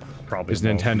 it probably Is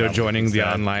won't. Nintendo Now joining it's the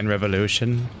sad. online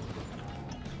revolution?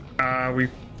 We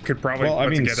could probably Well, I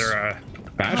put mean, together a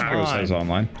Bash Bros has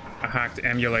online. hacked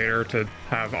emulator to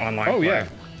have online Oh play. yeah.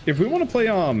 If we want to play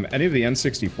any of the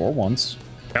N64 ones.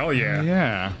 Hell yeah.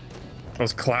 Yeah.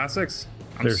 Those classics.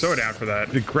 I'm They're so down for that.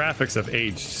 The graphics have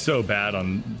aged so bad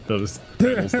on those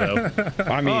titles, though.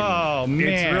 I mean, Oh man,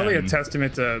 It's really a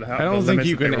testament to how I don't the think limits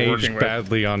you that they can were age working with.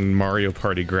 badly on Mario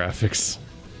Party graphics.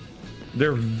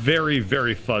 They're very,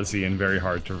 very fuzzy and very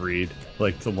hard to read,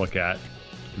 like to look at.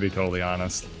 To be totally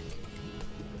honest.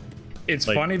 It's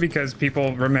like- funny because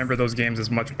people remember those games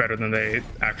as much better than they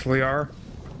actually are.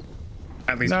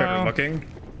 At least No. better looking.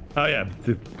 Oh yeah,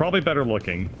 they're probably better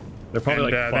looking. They're probably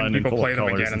And like fun then and people full play of them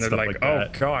colors again and and they're stuff like, like oh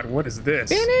that. god, what is this?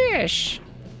 Finish!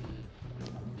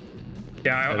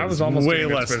 Yeah, I was It's almost way doing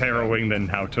this less with, harrowing than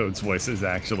how Toad's voice is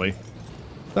actually.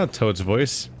 Not Toad's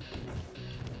voice.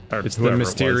 Or It's the whoever it was.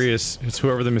 mysterious. It's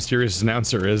whoever the mysterious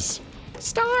announcer is.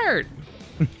 Start.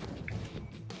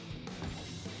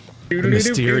 The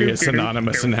mysterious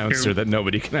anonymous announcer that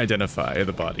nobody can identify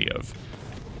the body of.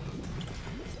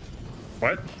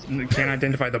 What? Can't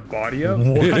identify the body of?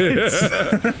 What?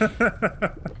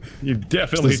 You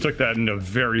definitely took that in a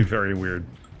very, very weird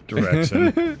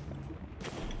direction.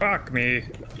 Fuck me.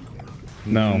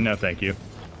 No. No, thank you.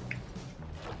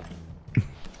 You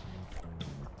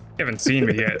haven't seen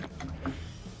me yet.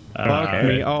 Fuck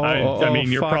me. I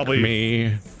mean, you're fuck probably me.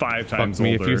 5 Fuck times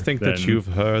me older if you think that than- you've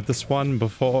heard this one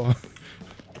before.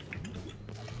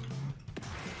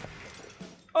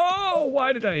 Oh,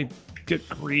 why did I get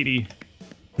greedy?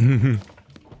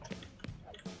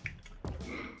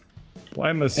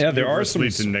 Why must There are some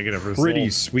lead to negative pretty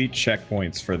results? sweet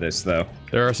checkpoints for this, though.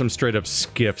 There are some straight up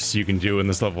skips you can do in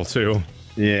this level too.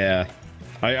 Yeah.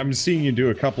 I'm seeing you do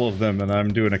a couple of them, and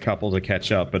I'm doing a couple to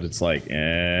catch up, but it's like,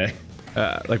 eh.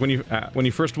 Like when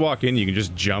you first walk in, you can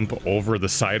just jump over the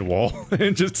side wall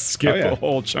and just skip a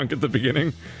whole chunk at the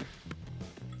beginning.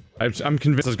 I'm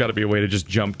convinced there's got to be a way to just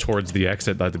jump towards the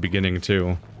exit at the beginning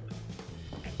too,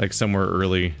 like somewhere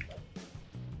early.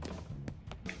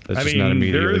 That's just not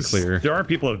immediately clear. There are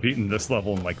people who have beaten this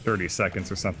level in like 30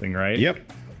 seconds or something, right? Yep.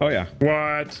 Oh, yeah.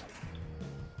 What?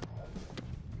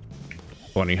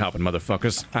 Bunny hopping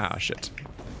motherfuckers. Ah, shit.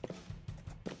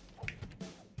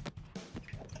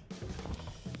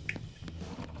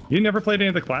 You never played any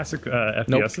of the classic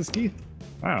FPSs, Keith?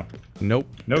 Wow. Nope.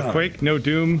 No Quake, no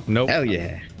Doom. Nope. Hell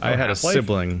yeah. I had a Half-Life?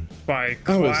 sibling. By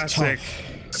That was classic.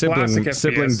 tough. Sibling FPS,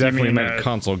 you definitely mean, meant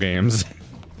console games.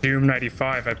 Doom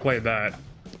 95, I played that.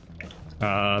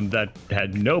 That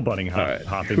had no bunny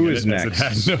hopping who in is it, as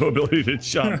next? it had no ability to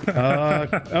jump.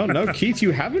 Oh, no, Keith,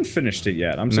 you haven't finished it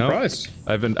yet. I'm surprised.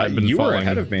 I've been You were falling.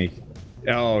 ahead of me.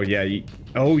 Oh, yeah.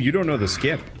 You don't know the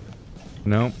skip.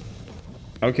 No.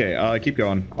 Okay, keep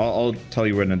going. I'll tell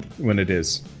you when it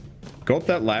is. Go up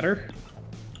that ladder.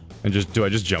 And do I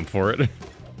just jump for it?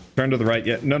 Turn to the right.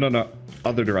 Yeah. No.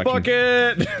 Other direction. Fuck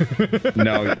it!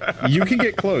 No, you can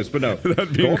get close, but no.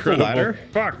 That'd be Go up incredible. the ladder.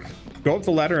 Fuck. Go up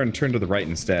the ladder and turn to the right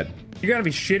instead. You gotta be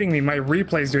shitting me. My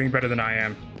replay's doing better than I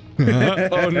am.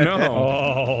 Oh no.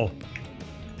 Oh.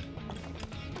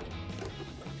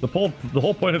 The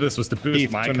whole point of this was to boost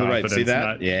Keith, my turn to the right. confidence, See that?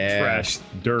 not Yeah. trash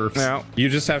derfs. Now, You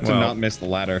just have to Well- not miss the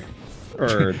ladder.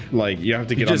 Or, like, you have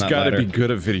to you get on just that gotta ladder. be good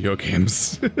at video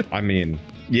games. I mean,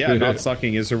 yeah, not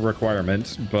sucking is a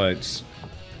requirement, but...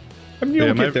 I mean, you'll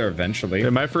Yeah, get there eventually.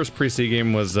 My first pre-C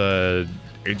game was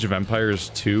Age of Empires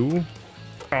 2,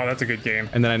 Oh, that's a good game.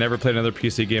 and then I never played another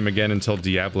PC game again until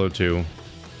Diablo 2.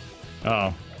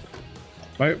 Oh.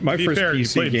 My To be first fair, you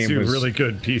PC played game two was... really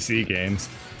good PC games.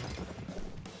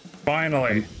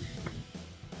 Finally.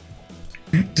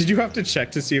 Did you have to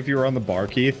check to see if you were on the bar,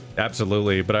 Keith?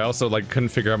 Absolutely, but I also couldn't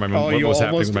figure out what you was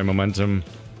happening almost- with my momentum.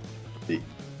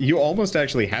 You almost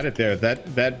actually had it there. That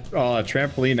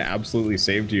trampoline absolutely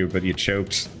saved you, but you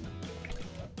choked.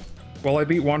 Well, I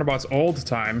beat Wanderbot's old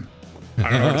time. I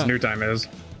don't know what his new time is.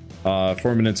 4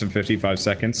 minutes and 55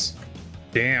 seconds.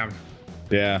 Damn.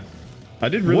 Yeah. I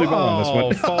did really well on this Whoa,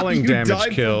 one. falling You damage died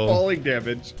from kill. falling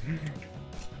damage.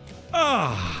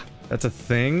 That's a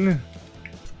thing?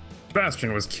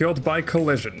 Bastion was killed by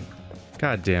collision.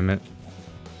 God damn it.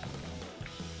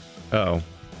 Oh.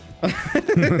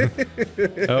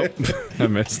 Oh, I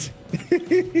missed.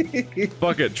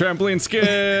 Fuck it, trampoline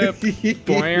skip.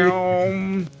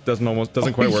 Boing.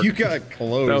 Doesn't quite work. You got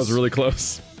close. That was really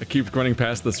close. I keep running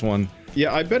past this one.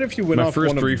 Yeah, I bet if you went My off first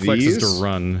one of reflex these, is to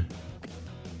run.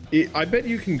 I bet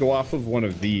you can go off of one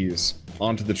of these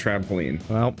onto the trampoline.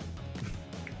 Well,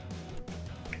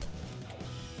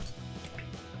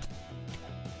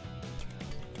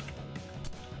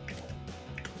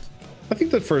 I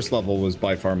think the first level was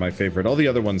by far my favorite. All the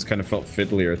other ones kind of felt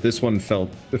fiddlier. This one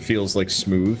feels like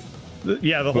smooth.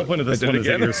 Yeah, the whole point of this did one it is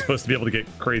that again. you're supposed to be able to get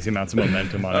crazy amounts of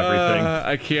momentum on everything.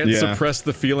 I can't Yeah. suppress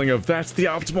the feeling of that's the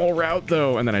optimal route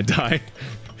though, and then I die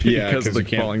Yeah, because of 'cause the you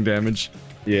can't- falling damage.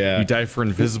 Yeah. You die for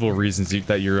invisible reasons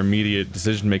that your immediate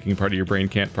decision-making part of your brain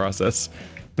can't process.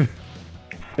 Yeah,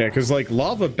 because like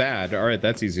lava bad, all right,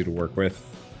 that's easy to work with,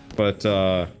 but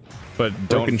But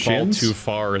Broken don't fall shins? too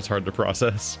far; it's hard to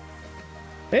process.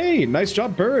 hey, nice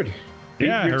job, Bird. Beat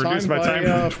Yeah, I your reduced my by, time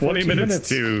from 20 14 minutes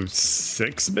to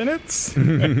 6 minutes.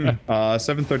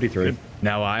 7:33.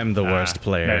 Now I'm the worst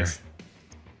player. Nice.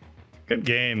 Good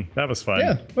game. That was fun.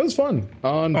 Yeah, that was fun.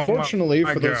 Unfortunately,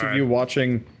 my for those of God. you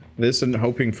watching this and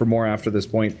hoping for more after this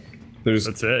point,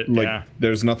 That's it, yeah.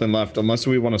 there's nothing left unless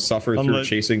we want to suffer through Unless-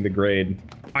 chasing the grade.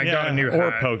 I got a new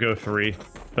or hat. Pogo 3.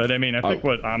 But I mean, I think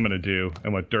what I'm gonna do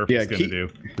and what Durf Yeah, is gonna do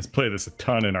is play this a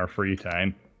ton in our free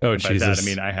time. Oh, And by that, Jesus. I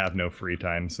mean I have no free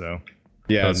time, so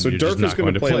Yeah, so You're just Durf is not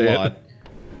going to going to play play a it. lot.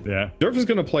 Yeah. Durf is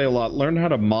gonna play a lot. Learn how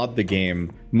to mod the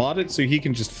game. Mod it so he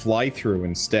can just fly through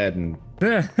instead. And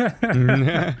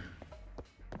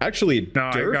actually, No,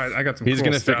 Durf, I got some. He's cool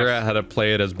gonna stuff. figure out how to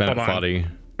play it as Bennett Hold on. Foddy.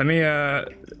 Let me Then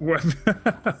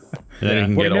he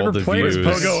can we get never all the played as views.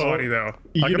 Pogo Foddy, though. How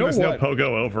You come know there's no what? Pogo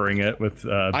overing it with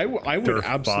I would Durf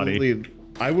absolutely, body.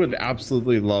 I would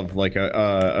absolutely love like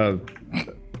a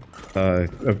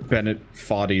Bennett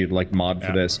Foddy like mod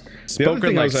for this. The other Spoken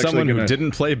thing I like was actually someone who gonna-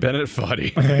 didn't play Bennett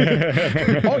Foddy.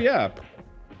 Oh yeah,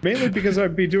 mainly because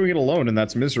I'd be doing it alone and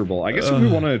that's miserable. I guess if we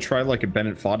wanted to try like a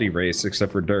Bennett Foddy race,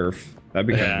 except for Durf, that'd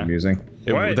be kind Yeah. of amusing.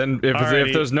 What? Then if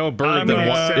Alrighty. there's no bird, I'm then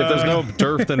gonna- if there's no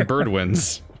Durf, then bird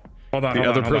wins. Hold on, The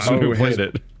hold other on, hold person on. who Oh, played his-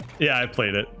 it. Yeah, I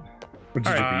played it. Did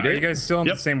you beat Are it? you guys still in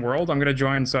Yep. the same world? I'm gonna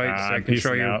join so I can Peacing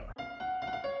show you. out.